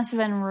group. They must have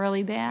been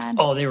really bad.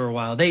 Oh, they were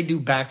wild. They do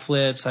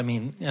backflips. I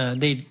mean,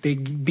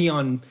 they'd be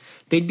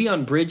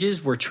on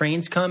bridges where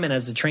trains come, and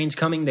as the train's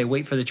coming, they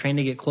wait for the train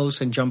to get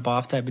close and jump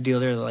off type of deal.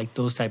 They're like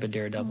those type of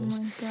daredevils.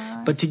 Oh my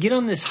God. But to get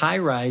on this high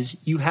rise,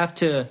 you have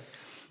to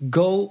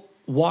go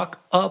walk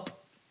up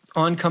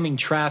oncoming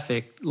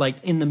traffic,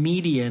 like in the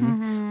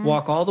median,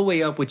 walk all the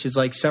way up, which is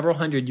like several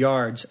hundred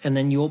yards, and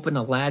then you open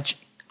a latch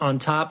on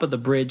top of the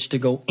bridge to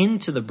go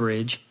into the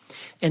bridge.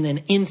 And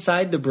then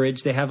inside the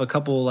bridge, they have a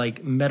couple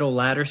like metal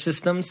ladder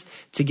systems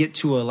to get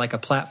to a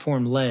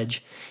platform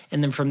ledge.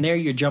 And then from there,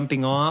 you're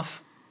jumping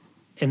off.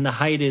 And the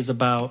height is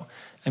about,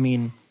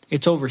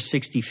 it's over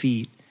 60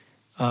 feet.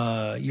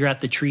 You're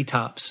at the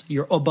treetops.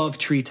 You're above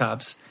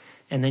treetops.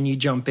 And then you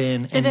jump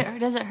in.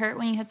 Does it hurt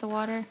when you hit the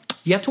water?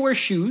 You have to wear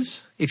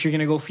shoes if you're going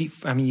to go feet.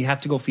 You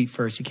have to go feet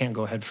first. You can't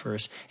go head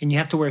first. And you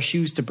have to wear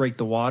shoes to break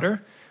the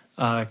water.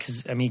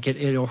 Because,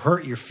 it'll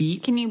hurt your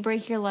feet. Can you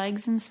break your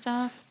legs and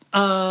stuff?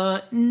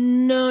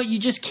 No, you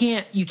just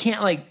can't. You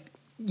can't,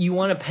 you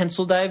want to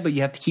pencil dive, but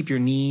you have to keep your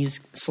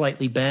knees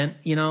slightly bent,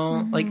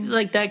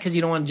 like that, because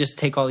you don't want to just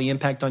take all the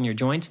impact on your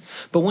joints.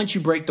 But once you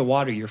break the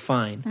water, you're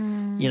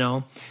fine,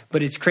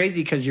 But it's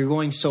crazy because you're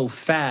going so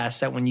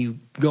fast that when you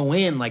go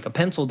in like a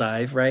pencil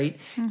dive, right,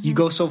 you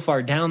go so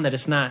far down that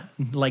it's not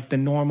like the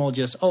normal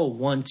just,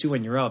 1, 2,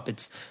 and you're up.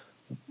 It's,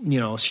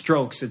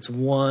 strokes. It's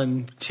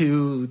 1,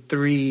 2,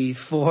 3,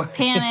 4.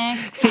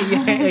 Panic.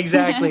 Yeah,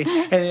 exactly.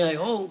 And you're like,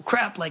 oh,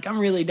 crap, I'm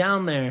really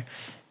down there.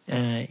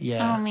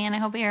 Yeah. Oh man, I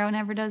hope Arrow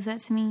never does that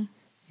to me.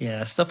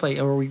 Yeah, stuff like,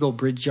 or we go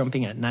bridge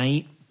jumping at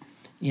night,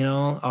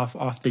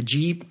 off the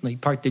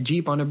Jeep, park the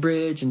Jeep on a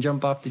bridge and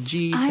jump off the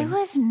Jeep. I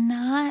was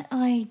not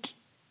I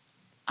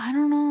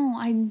don't know.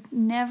 I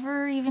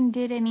never even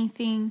did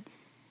anything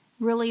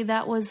really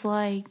that was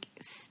that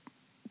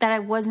I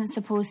wasn't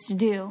supposed to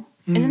do.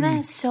 Isn't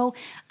that so?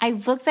 I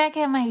look back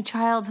at my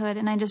childhood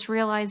and I just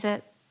realized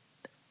that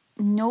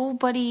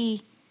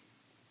nobody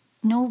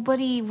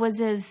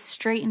was as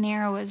straight and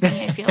narrow as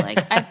me, I feel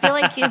like. I feel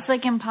like it's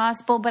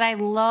impossible, but I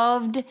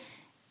loved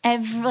I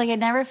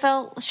never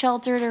felt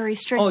sheltered or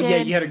restricted. Oh yeah,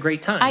 you had a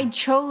great time. I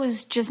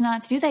chose just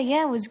not to do that.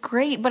 Yeah, it was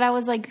great, but I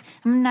was I'm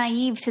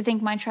naive to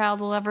think my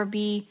child will ever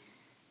be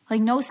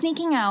no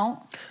sneaking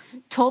out.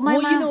 Told my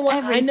mom, you know what?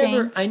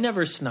 Everything. I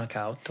never snuck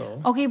out though.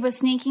 Okay, but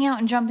sneaking out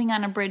and jumping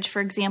on a bridge, for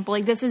example,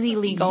 this is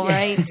illegal,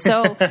 right?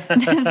 So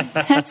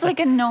that's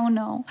a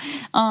no-no.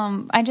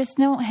 I just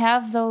don't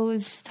have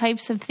those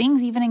types of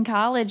things, even in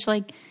college.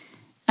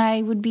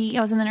 I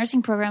was in the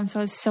nursing program, so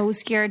I was so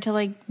scared to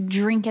like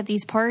drink at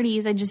these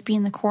parties. I'd just be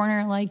in the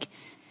corner like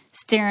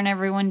staring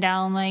everyone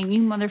down like,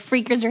 you mother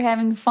freakers are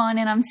having fun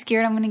and I'm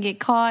scared I'm going to get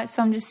caught.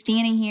 So I'm just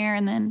standing here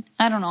and then,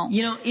 I don't know.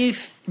 You know,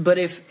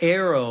 if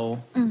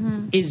Arrow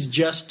is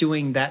just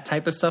doing that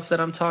type of stuff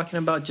that I'm talking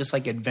about, just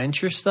like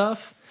adventure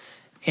stuff,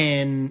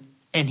 and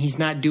he's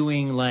not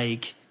doing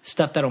like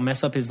stuff that'll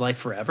mess up his life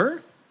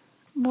forever,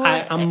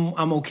 well,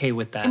 I'm okay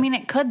with that. I mean,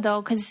 it could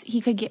though, because he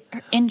could get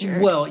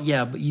injured. Well,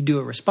 yeah, but you do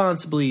it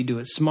responsibly, you do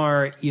it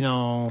smart, you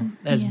know,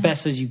 as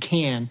best as you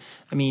can.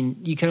 I mean,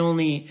 you can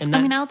only. And that,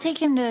 I mean, I'll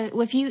take him to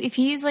if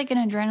he's like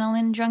an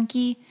adrenaline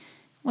junkie.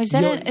 Is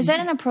that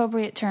an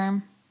appropriate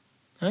term?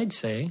 I'd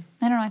say.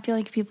 I don't know. I feel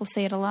like people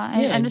say it a lot.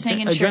 Yeah, I'm just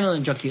making sure.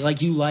 Adrenaline junkie,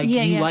 like you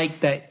like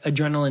that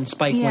adrenaline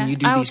spike when you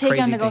do these crazy things. I'll take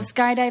him to go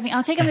skydiving.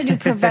 I'll take him to do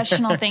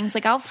professional things.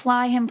 Like I'll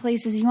fly him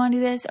places. You want to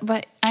do this,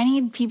 but I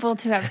need people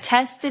to have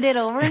tested it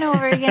over and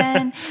over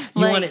again.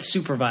 You want it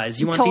supervised.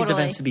 You want these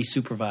events to be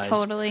supervised.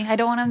 Totally. I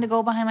don't want him to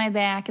go behind my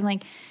back and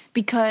like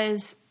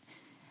because.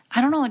 I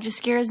don't know. It just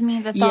scares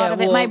me, the thought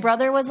of it. My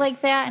brother was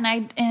like that,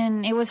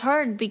 and it was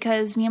hard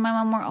because me and my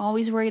mom were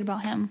always worried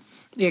about him.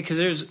 Yeah, because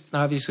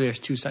there's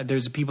two sides.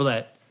 There's the people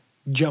that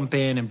jump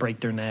in and break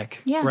their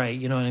neck, right?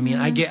 You know what I mean?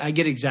 Mm-hmm. I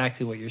get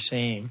exactly what you're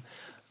saying,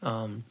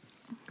 and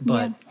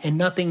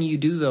nothing you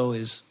do though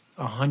is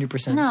 100%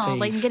 safe. No,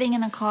 like getting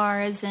in a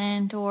car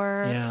isn't,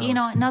 or you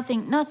know,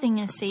 nothing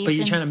is safe. But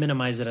you're trying to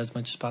minimize it as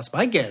much as possible.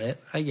 I get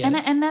it.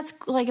 And that's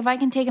like if I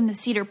can take him to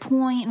Cedar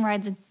Point and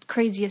ride the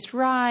craziest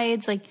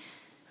rides, like.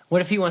 What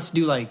if he wants to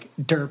do like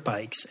dirt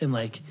bikes and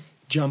like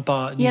jump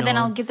on? Yeah, then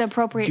I'll get the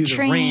appropriate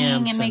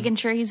training and making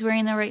sure he's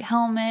wearing the right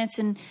helmets,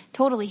 and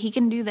totally he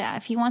can do that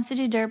if he wants to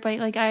do dirt bike.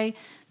 Like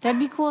that'd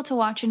be cool to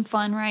watch and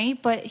fun,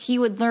 right? But he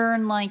would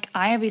learn. Like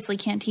I obviously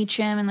can't teach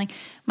him, and like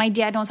my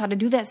dad knows how to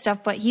do that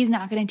stuff, but he's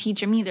not going to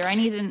teach him either. I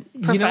need a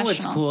professional. You know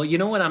what's cool? You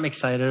know what I'm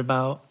excited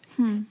about?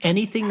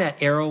 Anything that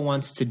Arrow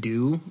wants to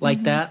do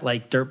like that,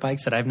 like dirt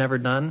bikes that I've never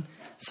done.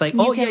 It's like, you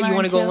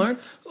want to go learn?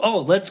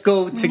 Oh, let's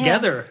go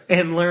together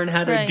and learn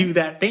how to do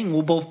that thing.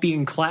 We'll both be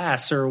in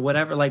class or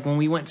whatever. Like when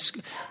we went,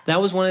 that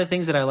was one of the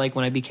things that I liked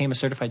when I became a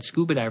certified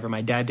scuba diver.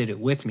 My dad did it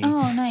with me.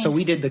 Oh, nice. So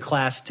we did the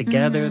class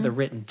together, the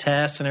written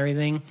tests and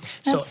everything.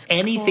 That's so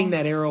anything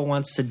that Arrow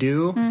wants to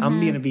do, I'm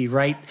going to be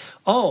right.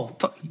 Oh,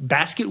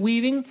 basket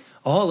weaving?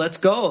 Oh, let's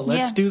go.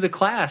 Let's do the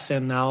class,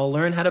 and I'll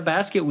learn how to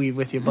basket weave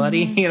with you, buddy.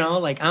 You know,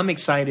 like I'm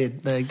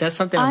excited. Like that's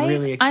something I'm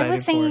really excited for. I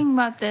was thinking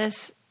about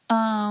this.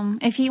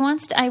 If he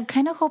wants to, I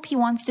kind of hope he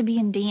wants to be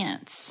in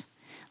dance.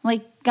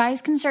 Like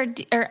guys can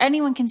start, or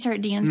anyone can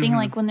start dancing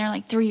like when they're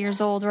like 3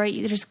 years old, right?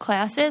 There's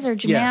classes or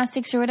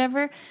gymnastics or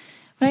whatever.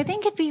 But I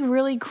think it'd be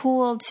really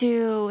cool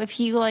to, if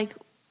he like,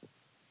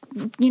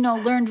 you know,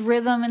 learned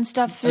rhythm and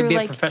stuff through be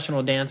like a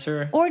professional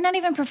dancer, or not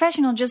even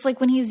professional, just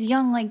like when he's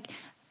young, like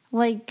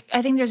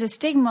I think there's a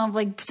stigma of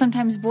like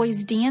sometimes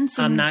boys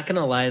dancing. I'm not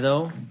gonna lie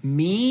though,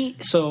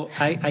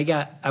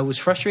 I was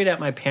frustrated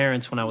at my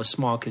parents when I was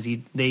small because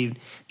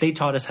they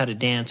taught us how to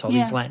dance all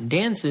these Latin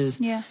dances,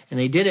 and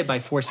they did it by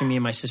forcing me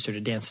and my sister to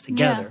dance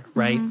together,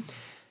 right?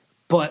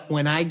 But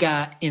when I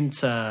got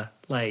into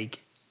like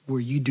where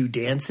you do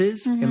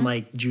dances in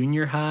like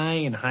junior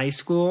high and high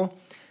school.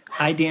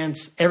 I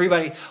dance.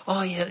 Everybody,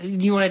 oh yeah,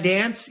 do you want to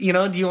dance? You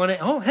know, do you want to?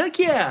 Oh heck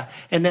yeah!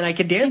 And then I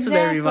could dance with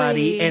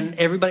everybody, and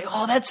everybody,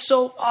 oh that's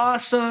so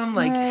awesome!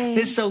 Like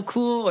this is so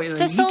cool. Or, it's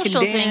a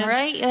social thing,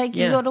 right? Like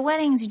you go to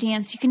weddings, you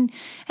dance. You can.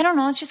 I don't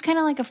know. It's just kind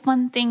of like a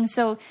fun thing.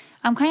 So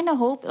I'm kind of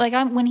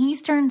when he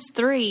turns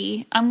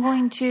 3, I'm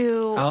going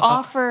to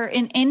offer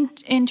and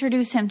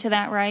introduce him to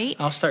that, right?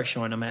 I'll start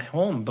showing him at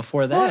home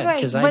before that,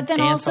 because But then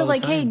also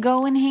like, hey,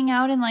 go and hang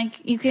out and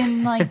like you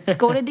can like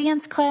go to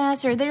dance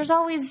class, or there's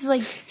always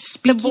like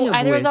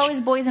there was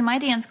always boys in my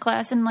dance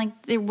class, and like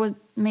there was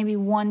maybe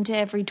 1 to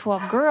every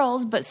 12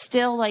 girls, but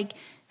still like,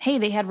 hey,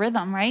 they had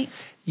rhythm, right?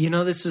 You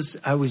know,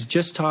 I was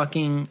just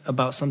talking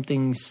about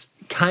something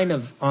kind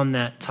of on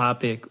that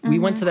topic. We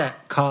went to that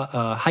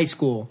high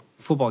school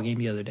football game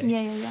the other day.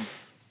 Yeah.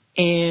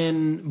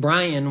 And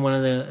Brian,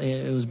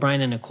 it was Brian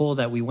and Nicole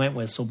that we went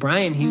with. So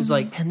Brian, he was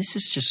like, man, this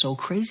is just so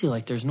crazy.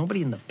 Like there's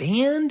nobody in the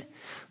band.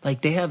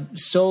 Like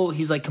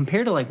he's like,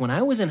 compared to like when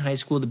I was in high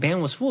school, the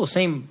band was full.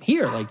 Same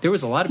here. Like there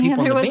was a lot of people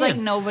in the band. There was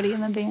like nobody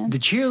in the band. The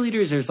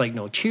cheerleaders, there's like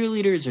no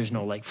cheerleaders. There's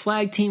no like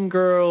flag team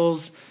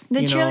girls.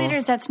 The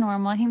cheerleaders, that's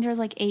normal. I think there's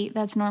like 8.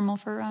 That's normal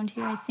for around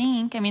here, I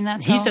think. I mean,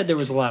 he said there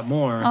was a lot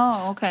more.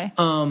 Oh, okay.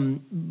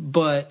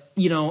 But,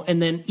 you know,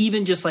 and then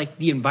even just like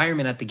the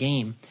environment at the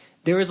game,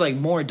 there was like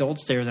more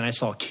adults there than I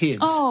saw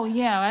kids. Oh,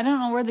 yeah. I don't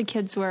know where the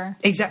kids were.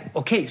 Exactly.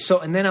 Okay. So,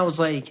 and then I was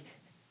like,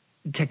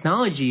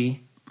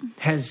 technology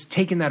has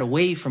taken that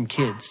away from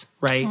kids,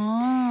 right?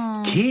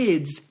 Oh.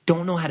 Kids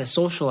don't know how to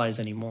socialize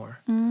anymore.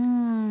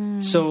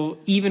 So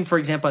even, for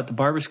example, at the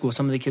barber school,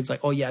 some of the kids like,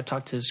 oh, yeah, I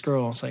talked to this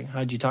girl. It's like,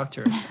 how'd you talk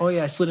to her? Oh,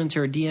 yeah, I slid into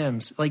her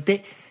DMs. Like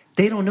they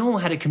don't know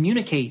how to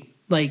communicate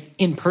like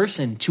in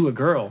person to a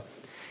girl.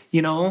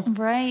 you know?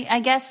 Right.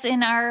 I guess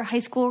in our high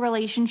school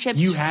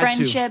relationships,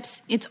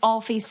 friendships, it's all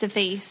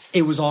face-to-face.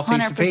 It was all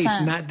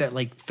face-to-face. Not that,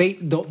 like,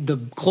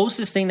 the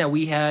closest thing that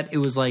we had, it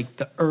was like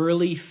the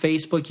early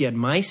Facebook. You had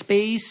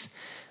MySpace.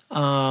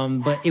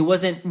 But it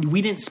wasn't,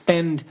 we didn't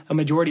spend a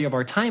majority of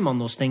our time on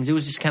those things. It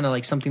was just kind of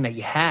like something that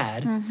you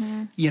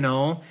had, you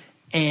know?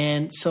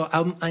 And so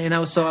I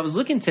was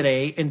looking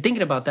today and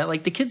thinking about that.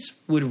 Like, the kids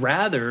would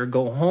rather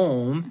go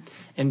home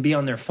and be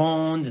on their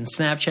phones and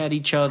Snapchat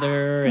each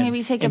other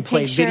maybe take and a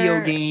play picture,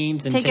 video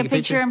games and take a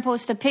picture and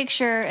post a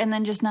picture and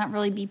then just not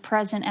really be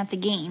present at the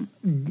game.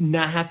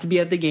 Not have to be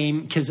at the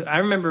game. Because I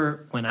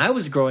remember when I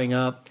was growing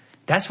up,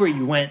 that's where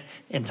you went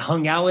and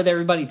hung out with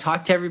everybody,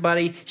 talked to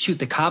everybody. Shoot,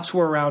 the cops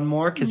were around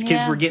more because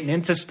kids were getting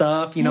into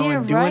stuff, you know,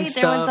 and doing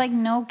stuff. There was like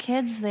no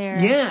kids there.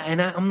 Yeah,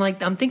 and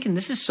I'm thinking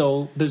this is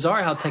so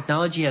bizarre how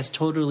technology has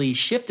totally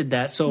shifted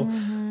that. So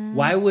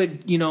why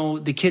would, you know,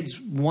 the kids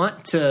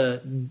want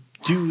to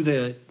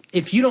do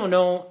if you don't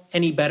know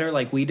any better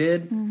like we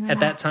did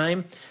at that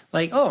time,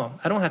 like, oh,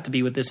 I don't have to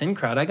be with this in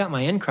crowd. I got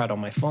my in crowd on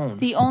my phone.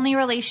 The only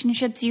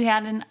relationships you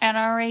had at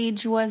our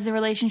age was the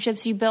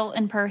relationships you built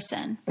in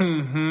person.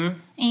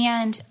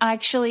 And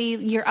actually,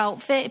 your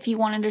outfit, if you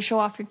wanted to show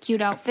off your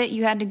cute outfit,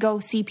 you had to go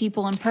see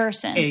people in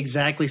person.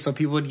 Exactly. So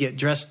people would get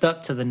dressed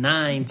up to the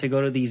nine to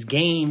go to these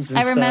games and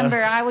stuff. I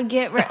remember I would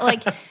get,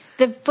 like,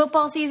 the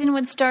football season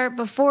would start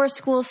before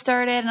school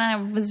started, and I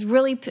was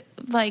really,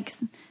 like,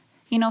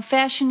 you know,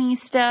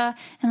 fashionista,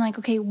 and like,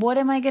 okay, what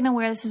am I going to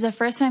wear? This is the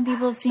first time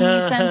people have seen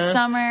me since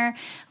summer.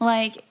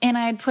 Like, and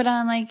I'd put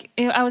on, like,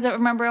 I was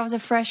a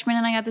freshman,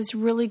 and I got this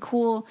really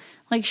cool,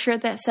 like,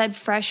 shirt that said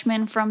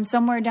freshman from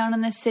somewhere down in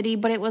the city,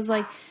 but it was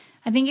like,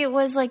 I think it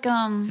was like,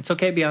 it's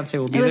okay, Beyonce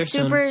will be there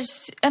soon. It was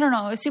super, I don't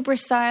know, it was super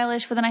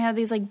stylish, but then I had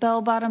these, like,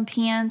 bell-bottom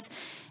pants,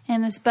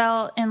 and this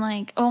belt, and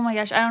like, oh my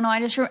gosh, I don't know.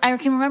 I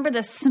can remember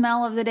the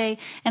smell of the day,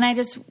 and I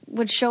just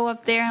would show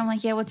up there. And I'm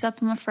like, yeah, what's up?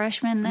 I'm a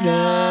freshman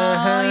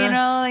now, you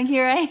know, like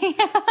here I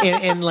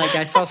am. and like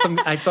I saw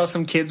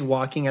some kids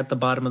walking at the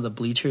bottom of the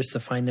bleachers to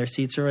find their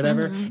seats or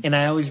whatever. And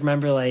I always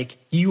remember, like,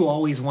 you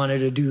always wanted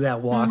to do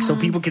that walk so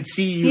people could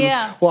see you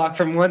walk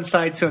from one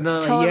side to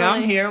another. Totally. Like, yeah,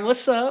 I'm here.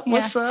 What's up? Yeah.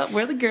 What's up?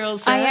 Where are the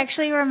girls at? I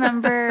actually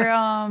remember,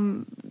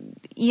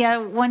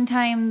 one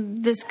time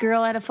this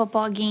girl at a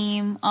football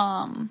game.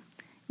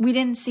 We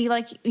didn't see,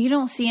 like, you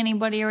don't see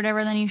anybody or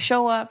whatever, then you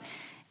show up,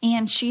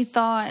 and she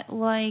thought,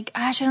 like,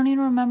 gosh, I don't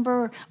even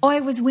remember. Oh,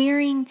 I was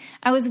wearing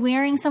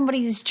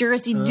somebody's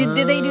jersey. Did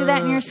they do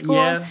that in your school?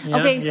 Yeah,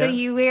 okay, so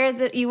you wear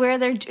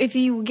their, if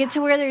you get to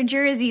wear their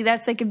jersey,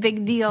 that's like a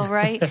big deal,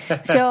 right?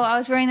 So I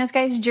was wearing this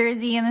guy's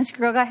jersey, and this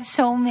girl got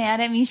so mad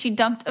at me, she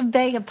dumped a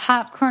bag of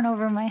popcorn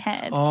over my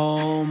head.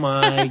 Oh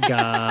my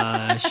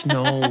gosh,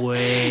 no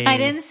way. I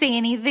didn't say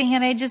anything,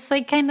 and I just,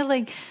 like, kind of,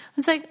 like, I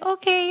was like,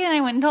 okay, and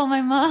I went and told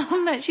my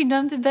mom that she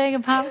dumped a bag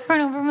of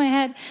popcorn over my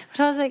head.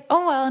 But I was like,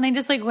 oh, well, and I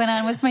just, like, went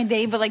on with my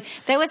day. But, like,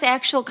 that was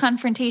actual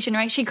confrontation,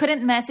 right? She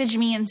couldn't message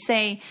me and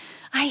say,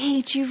 I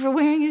hate you for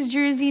wearing his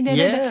jersey.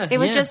 It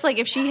was just like,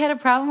 if she had a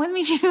problem with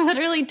me, she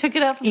literally took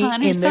it up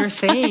upon herself. And they're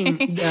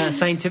saying,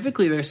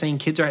 scientifically, they're saying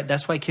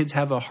that's why kids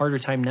have a harder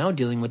time now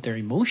dealing with their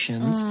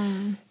emotions.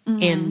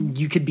 And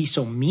you could be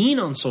so mean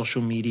on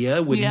social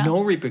media with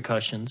no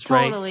repercussions,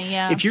 right? Totally,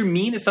 yeah. If you're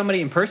mean to somebody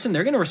in person,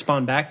 they're going to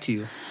respond back to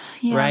you,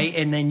 right?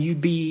 And then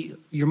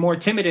you're more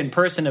timid in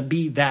person to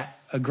be that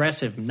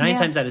aggressive. 9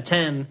 times out of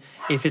 10,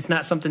 if it's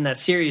not something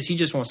that's serious, you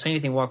just won't say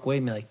anything, walk away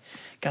and be like,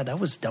 God, that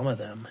was dumb of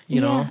them, you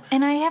know?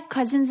 And I have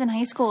cousins in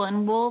high school,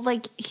 and we'll,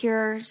 like,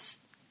 hear,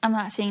 I'm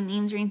not saying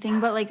names or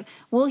anything, but, like,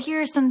 we'll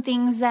hear some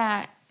things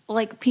that,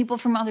 like, people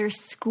from other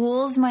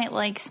schools might,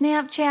 like,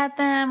 Snapchat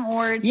them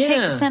or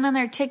send on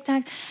their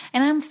TikToks.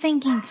 And I'm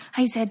thinking,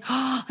 I said,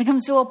 like,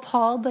 I'm so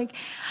appalled, like,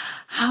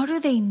 how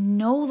do they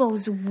know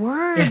those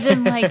words?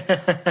 And, like,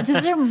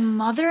 does their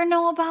mother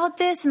know about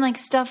this? And, like,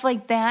 stuff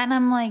like that. And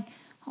I'm like,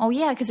 oh,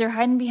 yeah, because they're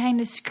hiding behind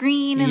a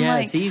screen. And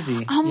like, it's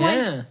easy. I'm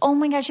like, oh,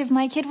 my gosh, if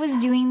my kid was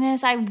doing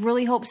this, I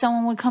really hope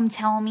someone would come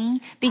tell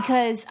me.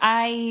 Because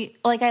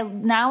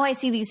now I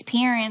see these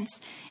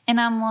parents,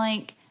 and I'm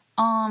like,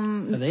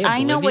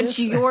 I know what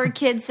your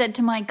kid said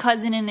to my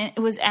cousin, and it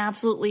was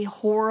absolutely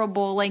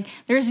horrible. Like,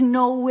 there's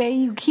no way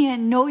you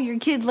can't know your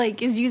kid,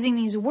 like, is using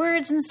these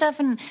words and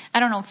stuff. And I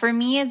don't know. For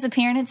me as a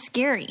parent, it's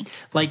scary.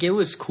 Like, it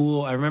was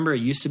cool. I remember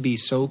it used to be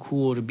so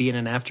cool to be in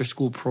an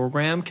after-school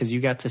program because you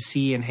got to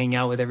see and hang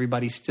out with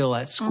everybody still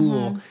at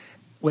school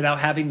without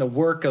having the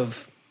work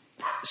of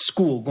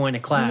school, going to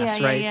class,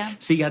 right? Yeah.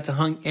 So you got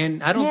to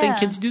and I don't think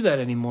kids do that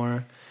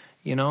anymore.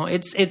 You know,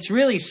 it's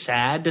really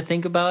sad to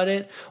think about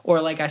it.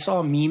 Or, like, I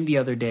saw a meme the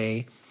other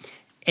day,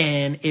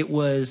 and it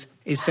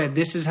said,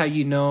 this is how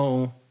you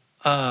know,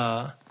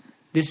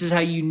 this is how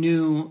you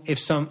knew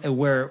if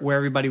where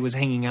everybody was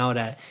hanging out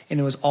at. And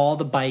it was all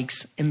the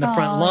bikes in the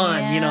front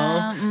lawn, you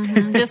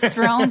know? Just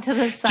thrown to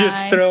the side.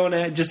 Just thrown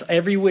at, just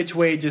every which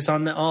way, just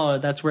on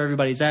that's where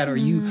everybody's at. Or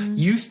you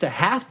used to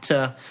have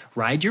to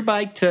ride your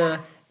bike to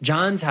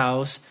John's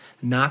house,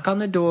 knock on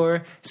the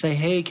door, say,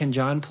 hey, can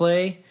John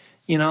play?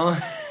 You know?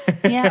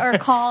 Yeah, or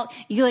call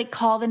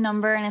the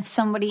number, and if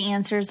somebody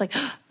answers,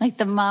 like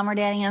the mom or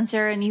dad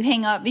answer, and you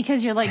hang up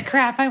because you're like,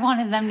 crap, I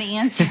wanted them to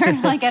answer.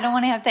 Like, I don't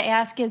want to have to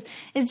ask, is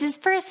this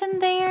person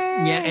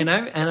there? Yeah, and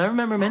I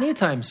remember many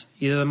times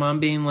either the mom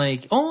being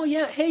like, oh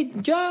yeah, hey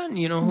John,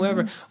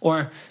 whoever,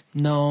 or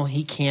no,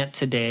 he can't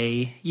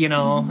today. You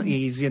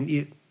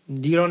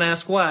don't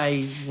ask why.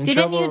 He's in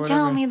trouble. Didn't you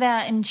tell me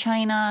that in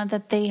China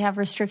that they have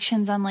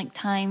restrictions on like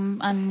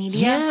time on media?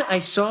 Yeah, I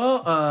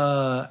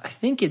saw. I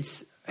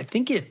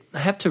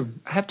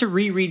have to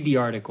reread the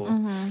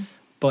article,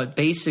 but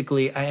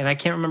basically, and I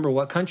can't remember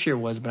what country it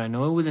was, but I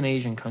know it was an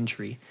Asian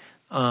country.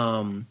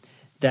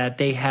 That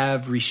they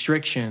have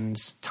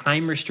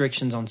time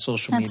restrictions on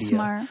social media.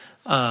 That's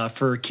smart.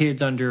 For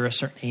kids under a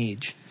certain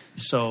age.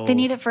 So they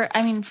need it for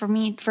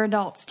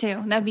adults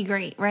too. That'd be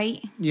great,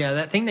 right? Yeah,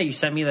 that thing that you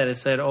sent me that it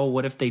said, oh,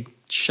 what if they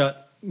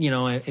shut,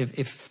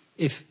 if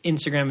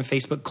Instagram and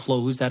Facebook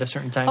closed at a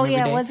certain time every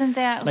day? Wasn't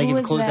that, like who if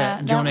was it closed that?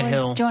 at Jonah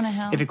Hill. Jonah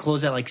Hill. If it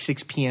closed at like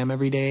 6 p.m.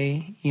 every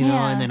day,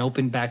 and then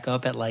opened back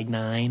up at like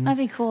 9. That'd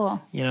be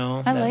cool.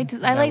 I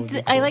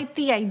like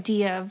the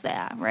idea of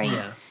that, right?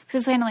 Yeah. Because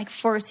it's kind of like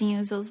forcing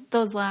you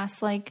those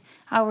last like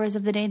hours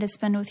of the day to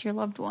spend with your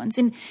loved ones.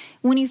 And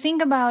when you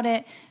think about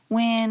it,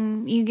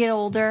 when you get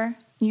older,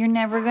 you're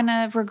never going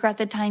to regret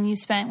the time you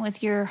spent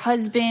with your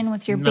husband,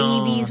 with your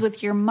babies,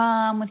 with your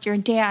mom, with your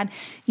dad.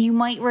 You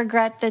might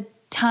regret the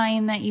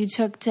time that you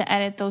took to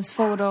edit those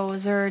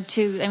photos or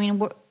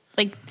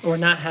or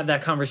not have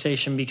that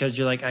conversation because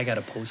you're like, I got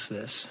to post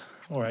this.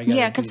 Or I got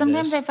to because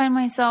sometimes I find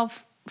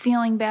myself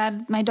feeling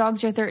bad. My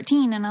dogs are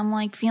 13 and I'm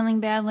like feeling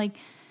bad like,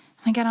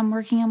 oh my God, I'm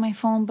working on my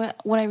phone, but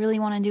what I really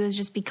want to do is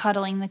just be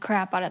cuddling the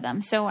crap out of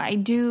them. So I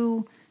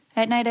do.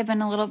 At night, I've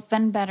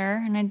been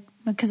better,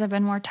 because I've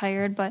been more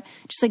tired. But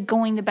just like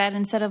going to bed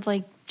instead of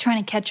like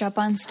trying to catch up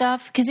on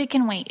stuff, because it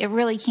can wait. It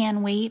really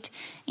can wait,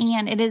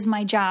 and it is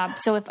my job.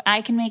 So if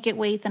I can make it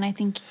wait, then I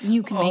think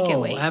you can make it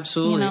wait.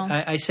 Absolutely.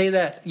 I say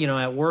that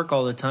at work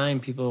all the time.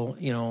 People,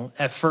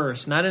 at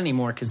first, not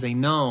anymore because they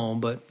know,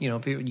 but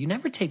people, you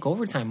never take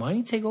overtime. Why do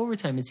you take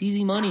overtime? It's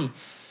easy money. And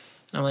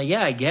I'm like,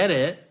 yeah, I get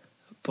it.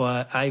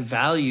 But I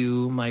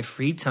value my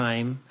free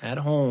time at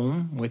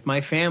home with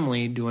my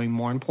family doing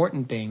more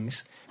important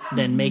things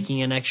than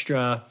making an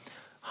extra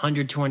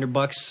 $100,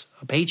 $200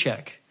 a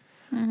paycheck,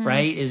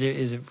 right? Is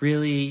it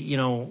really,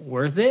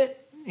 worth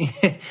it?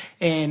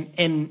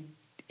 and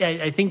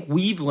I think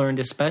we've learned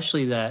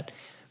especially that,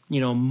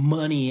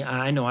 money,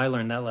 I know I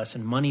learned that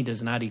lesson. Money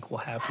does not equal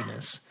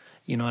happiness.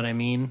 You know what I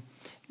mean?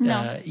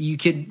 No.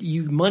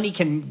 Money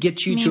can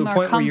get you to a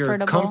point where you're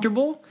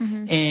comfortable,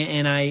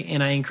 and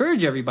I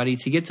encourage everybody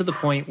to get to the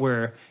point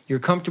where you're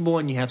comfortable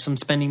and you have some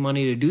spending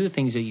money to do the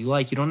things that you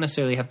like. You don't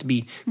necessarily have to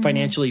be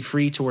financially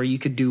free to where you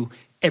could do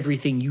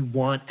everything you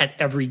want at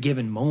every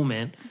given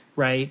moment,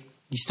 right?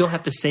 You still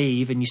have to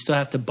save and you still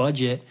have to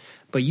budget,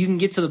 but you can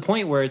get to the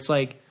point where it's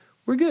like,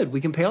 we're good. We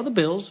can pay all the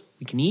bills,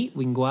 we can eat,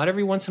 we can go out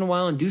every once in a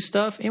while and do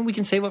stuff, and we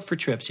can save up for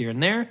trips here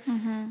and there.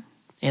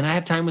 And I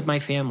have time with my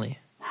family.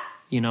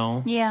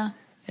 Yeah.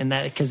 And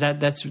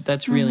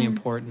that's really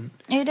important.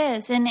 It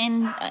is.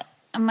 And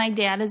my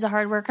dad is a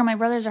hard worker. My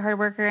brother's a hard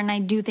worker. And I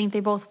do think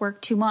they both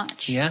work too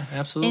much. Yeah,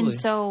 absolutely. And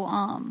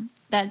so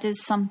that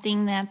is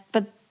something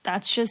but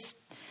that's just,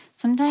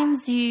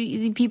 sometimes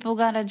people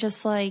got to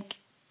just like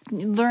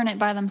learn it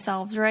by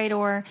themselves, right?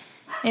 Or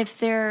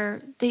if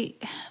I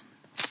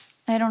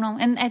don't know.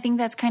 And I think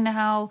that's kind of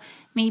how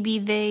maybe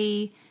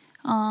they,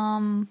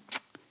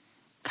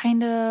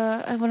 kind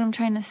of what I'm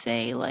trying to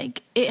say,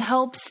 like it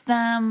helps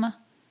them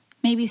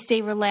maybe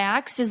stay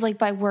relaxed is like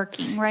by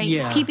working, right?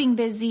 Yeah. Keeping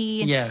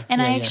busy.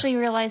 And I actually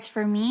realized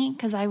for me,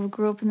 because I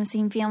grew up in the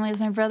same family as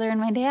my brother and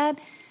my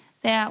dad,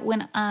 that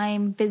when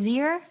I'm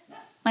busier,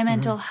 my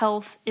mental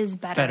health is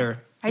better.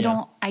 I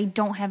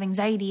don't have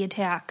anxiety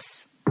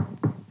attacks,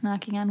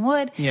 knocking on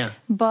wood. Yeah.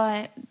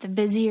 But the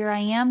busier I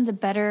am, the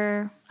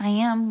better I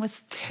am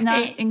with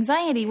not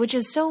anxiety, which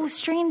is so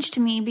strange to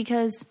me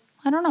because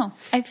I don't know.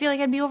 I feel like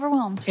I'd be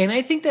overwhelmed. And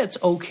I think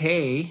that's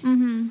okay.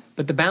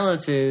 But the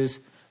balance is,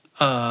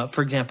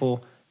 for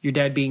example, your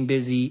dad being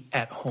busy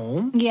at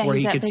home where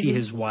he could see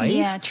his wife.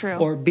 Yeah, true.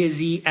 Or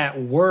busy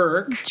at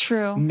work.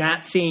 True.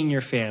 Not seeing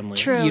your family.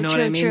 True, you know what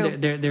I mean?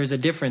 True. There's a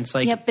difference.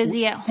 Like,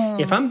 busy at home.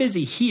 If I'm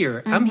busy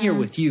here, I'm here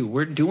with you.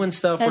 We're doing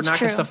stuff. That's we're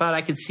knocking true. stuff out.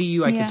 I could see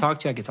you. I could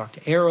talk to you. I could talk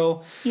to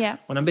Arrow. Yeah.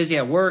 When I'm busy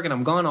at work and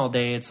I'm gone all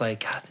day, it's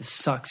like, God, this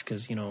sucks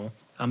because,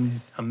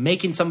 I'm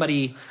making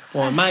somebody,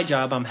 well, in my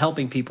job, I'm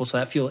helping people, so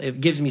it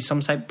gives me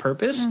some type of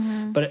purpose,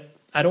 but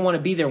I don't want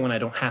to be there when I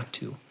don't have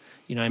to.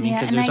 You know what I mean?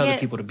 Because there's other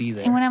people to be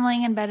there. And when I'm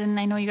laying in bed and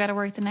I know you got to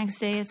work the next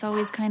day, it's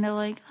always kind of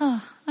like,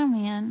 oh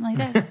man, like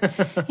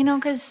that,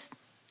 because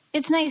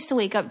it's nice to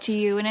wake up to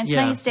you, and it's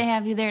nice to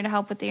have you there to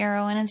help with the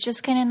Arrow, and it's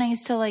just kind of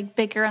nice to like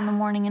bicker in the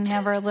morning and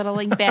have our little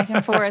like back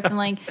and forth, and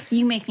like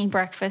you make me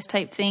breakfast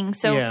type thing.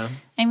 So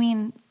I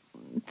mean,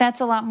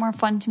 that's a lot more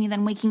fun to me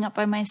than waking up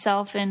by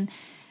myself and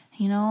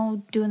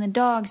doing the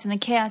dogs and the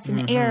cats and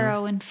the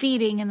Arrow and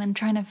feeding and then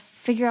trying to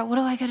figure out what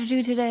do I got to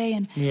do today.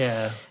 And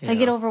I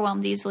get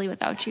overwhelmed easily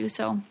without you.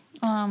 So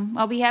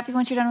I'll be happy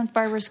once you're done with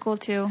barber school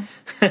too.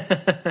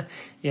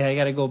 Yeah, I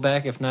got to go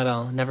back. If not,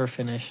 I'll never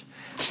finish.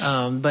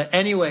 But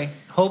anyway,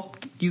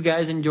 hope you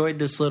guys enjoyed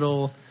this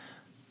little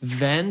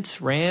vent,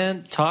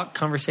 rant, talk,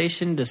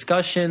 conversation,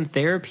 discussion,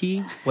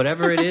 therapy,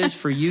 whatever it is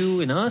for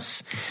you and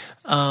us.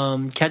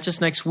 Catch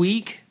us next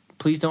week.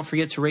 Please don't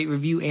forget to rate,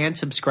 review, and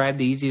subscribe.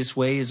 The easiest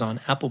way is on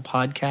Apple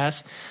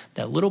Podcasts,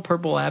 that little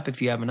purple app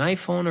if you have an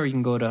iPhone, or you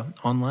can go to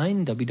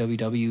online, I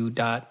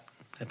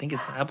think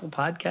it's Apple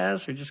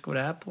Podcasts, or just go to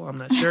Apple. I'm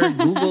not sure.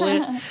 Google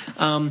it.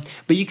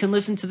 But you can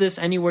listen to this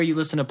anywhere you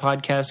listen to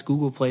podcasts,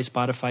 Google Play,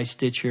 Spotify,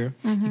 Stitcher.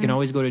 You can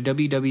always go to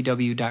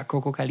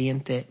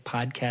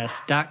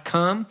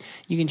www.cococalientepodcast.com.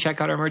 You can check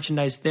out our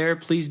merchandise there.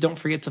 Please don't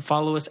forget to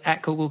follow us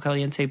at Coco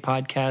Caliente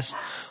Podcast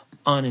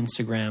on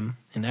Instagram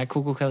and at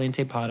Coco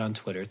Caliente Pod on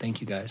Twitter.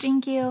 Thank you, guys.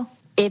 Thank you.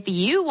 If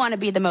you want to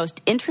be the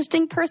most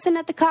interesting person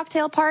at the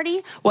cocktail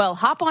party, well,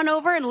 hop on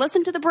over and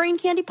listen to the Brain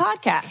Candy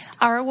Podcast.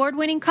 Our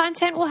award-winning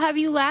content will have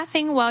you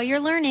laughing while you're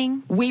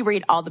learning. We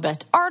read all the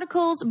best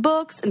articles,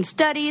 books, and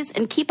studies,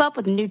 and keep up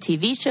with new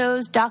TV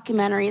shows,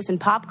 documentaries, and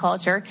pop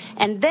culture.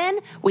 And then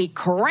we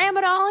cram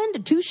it all into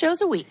 2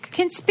 shows a week.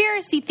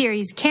 Conspiracy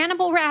theories,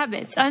 cannibal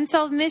rabbits,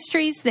 unsolved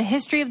mysteries, the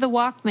history of the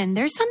Walkman.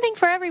 There's something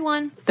for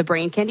everyone. The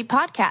Brain Candy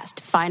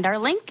Podcast. Find our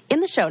link in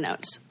the show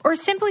notes. Or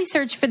simply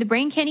search for the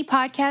Brain Candy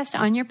Podcast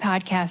on your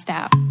podcast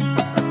app.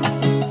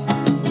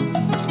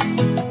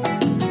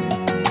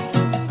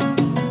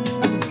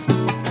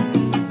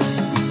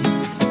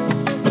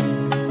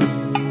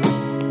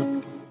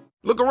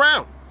 Look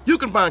around. You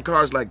can find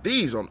cars like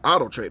these on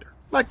AutoTrader,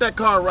 like that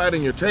car right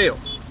in your tail.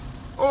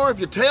 Or if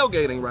you're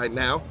tailgating right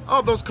now,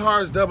 all those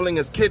cars doubling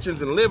as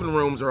kitchens and living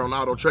rooms are on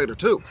AutoTrader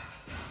too.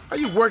 Are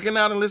you working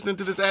out and listening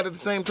to this ad at the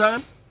same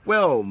time?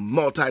 Well,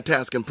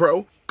 multitasking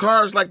pro,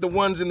 cars like the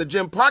ones in the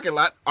gym parking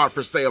lot are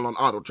for sale on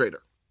AutoTrader.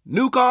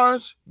 New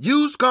cars,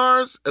 used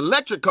cars,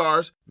 electric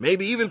cars,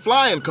 maybe even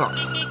flying cars.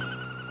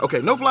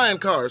 Okay, no flying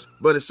cars,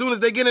 but as soon as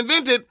they get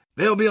invented,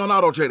 they'll be on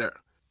AutoTrader.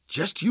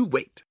 Just you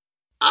wait.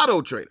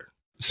 AutoTrader.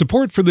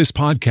 Support for this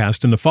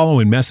podcast and the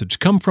following message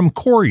come from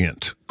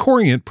Corient.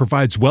 Corient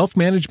provides wealth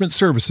management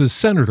services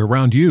centered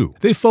around you.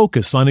 They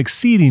focus on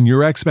exceeding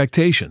your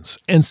expectations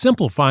and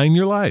simplifying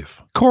your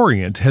life.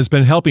 Corient has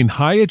been helping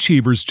high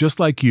achievers just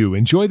like you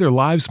enjoy their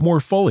lives more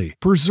fully,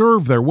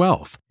 preserve their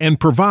wealth, and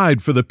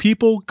provide for the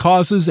people,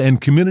 causes,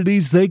 and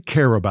communities they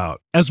care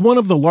about. As one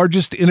of the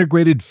largest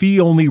integrated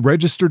fee-only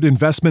registered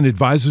investment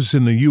advisors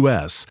in the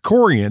U.S.,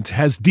 Corient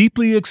has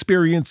deeply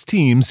experienced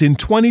teams in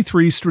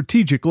 23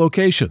 strategic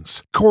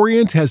locations.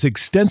 Corient has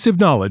extensive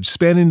knowledge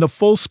spanning the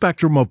full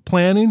spectrum of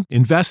planning,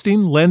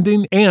 investing,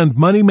 lending, and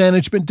money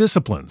management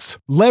disciplines.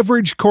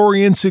 Leverage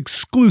Corient's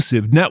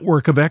exclusive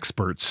network of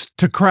experts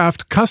to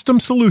craft custom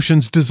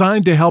solutions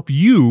designed to help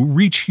you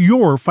reach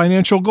your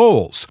financial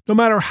goals, no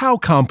matter how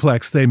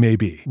complex they may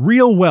be.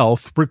 Real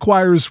wealth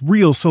requires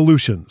real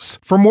solutions.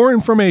 For more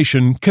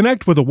information,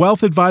 connect with a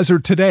wealth advisor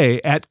today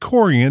at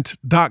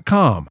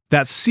Corient.com.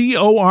 That's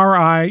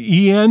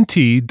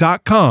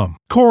Corient.com.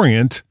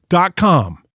 Corient.com.